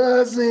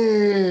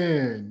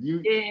 Cousin.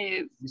 You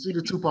see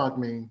the Tupac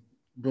meme,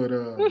 but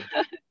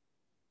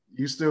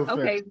you still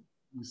family. Okay.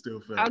 You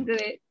still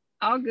family.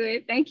 All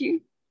good. Thank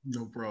you.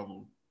 No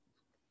problem.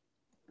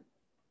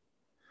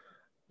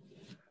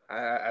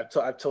 I've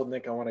told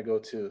Nick I want to go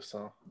too,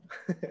 so.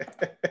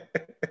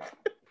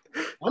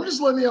 I'm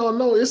just letting y'all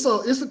know it's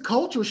a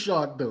culture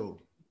shock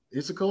though.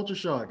 It's a culture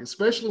shock,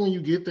 especially when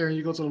you get there and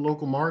you go to the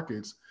local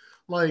markets.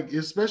 Like,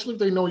 especially if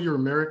they know you're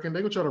American,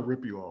 they gonna try to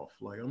rip you off.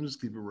 Like, I'm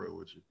just keeping it real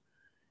with you.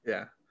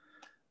 Yeah,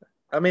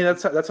 I mean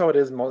that's how it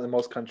is in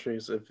most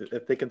countries.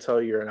 If they can tell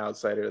you're an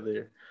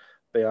outsider,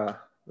 the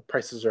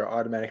prices are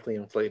automatically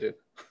inflated.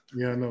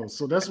 Yeah, I know.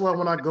 So that's why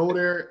when I go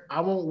there,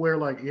 I won't wear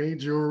like any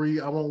jewelry.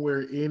 I won't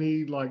wear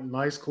any like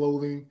nice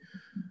clothing.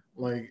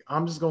 Like,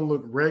 I'm just gonna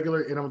look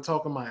regular, and I'm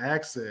talking my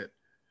accent,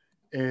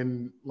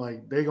 and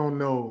like they gonna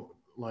know.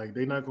 Like,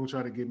 they're not gonna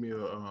try to give me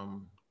a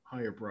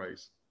higher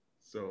price.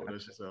 So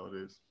that's just how it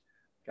is.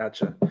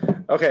 Gotcha.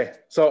 Okay,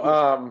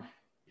 so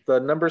the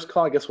numbers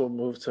call, I guess we'll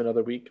move to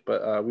another week,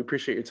 but we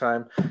appreciate your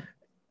time.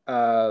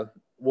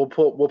 We'll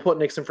put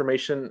Nick's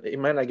information. He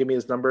might not give me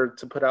his number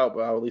to put out,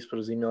 but I'll at least put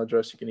his email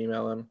address. You can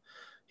email him.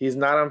 He's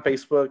not on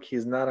Facebook.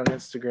 He's not on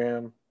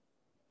Instagram.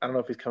 I don't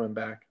know if he's coming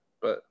back,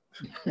 but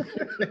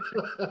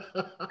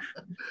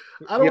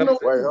I don't know.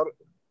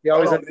 He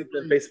always ends up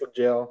in Facebook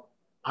jail.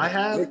 I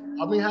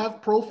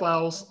have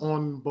profiles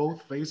on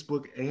both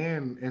Facebook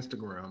and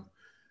Instagram.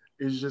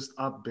 It's just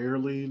I'm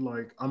barely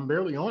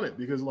on it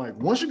because like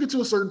once you get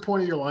to a certain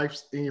point in your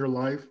life and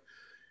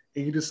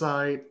you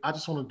decide I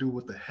just want to do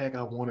what the heck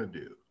I want to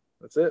do.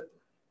 That's it.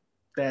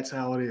 That's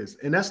how it is.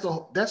 And that's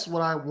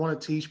what I want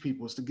to teach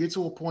people is to get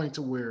to a point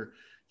to where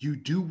you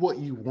do what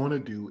you want to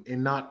do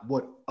and not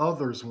what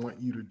others want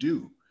you to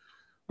do.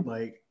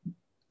 Like,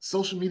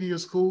 social media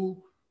is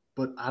cool,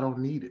 but I don't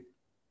need it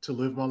to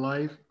live my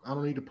life. I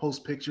don't need to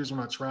post pictures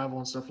when I travel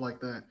and stuff like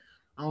that.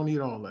 I don't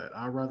need all that.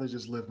 I'd rather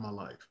just live my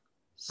life.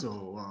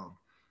 So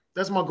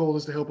that's my goal,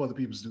 is to help other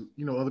people do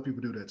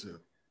that too.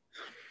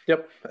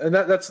 Yep. And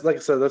that's, like I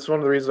said, that's one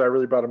of the reasons I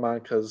really brought him on,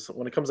 because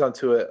when it comes down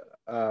to it,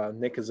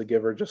 Nick is a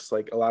giver, just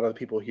like a lot of the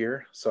people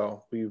here.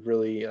 So we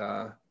really,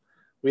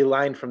 we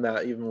aligned from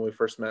that even when we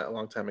first met a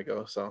long time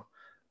ago. So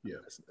Yeah,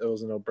 it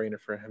was a no-brainer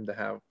for him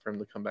to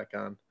come back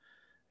on.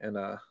 And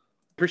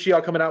appreciate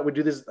y'all coming out. We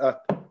do this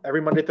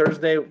every Monday,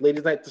 Thursday,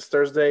 ladies' night this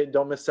Thursday.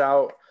 Don't miss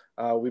out.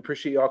 We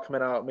appreciate y'all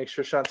coming out. Make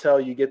sure,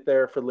 Chantel, you get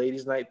there for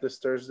ladies' night this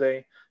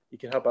Thursday. You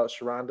can help out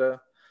Sharonda,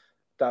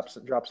 drop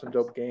some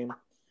dope game.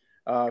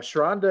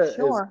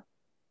 Sharonda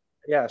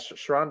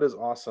Sharonda is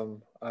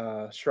awesome.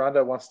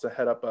 Sharonda wants to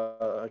head up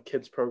a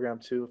kids program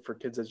too for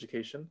kids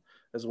education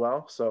as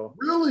well. So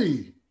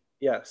really,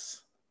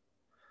 yes,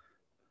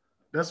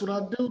 that's what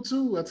I do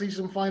too. I teach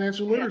them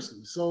financial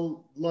literacy.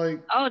 So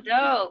like, oh,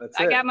 dope!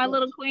 I got my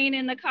little queen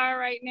in the car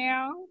right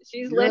now.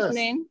 She's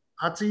listening.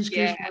 I teach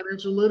kids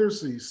financial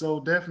literacy. So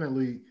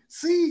definitely,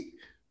 see,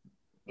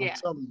 I'm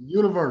telling you,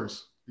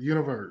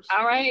 universe.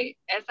 All right,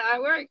 that's how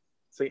it works.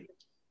 See.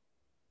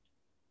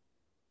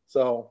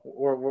 So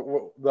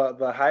we're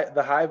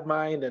the hive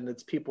mind and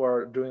its people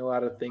are doing a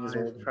lot of things,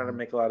 and we're trying to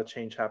make a lot of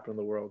change happen in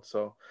the world.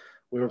 So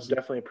we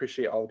definitely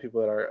appreciate all the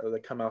people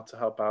that come out to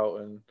help out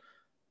and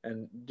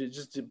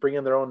just to bring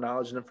in their own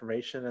knowledge and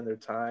information and their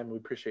time. We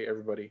appreciate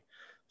everybody.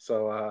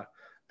 So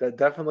that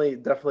definitely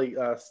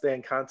stay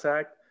in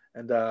contact,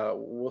 and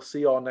we'll see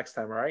you all next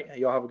time. All right,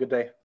 y'all have a good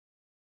day.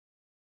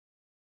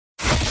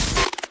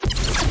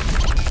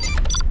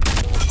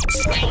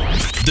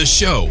 The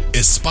show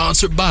is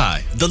sponsored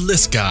by The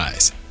List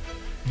Guys.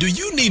 Do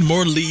you need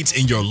more leads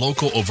in your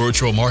local or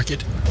virtual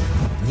market?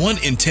 1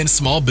 in 10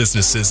 small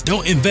businesses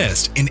don't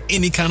invest in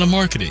any kind of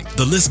marketing.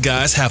 The List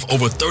Guys have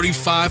over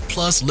 35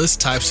 plus list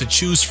types to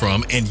choose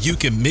from, and you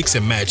can mix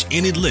and match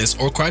any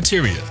list or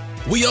criteria.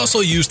 We also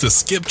use the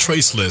skip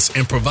trace list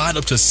and provide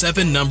up to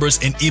 7 numbers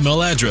and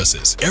email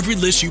addresses. Every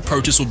list you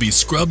purchase will be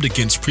scrubbed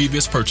against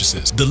previous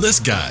purchases. The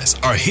List Guys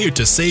are here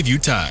to save you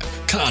time.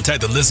 Contact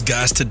the List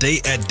Guys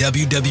today at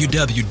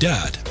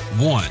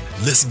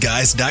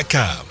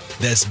www.1listguys.com.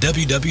 That's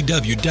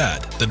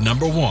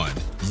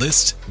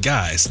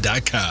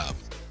www.1listguys.com.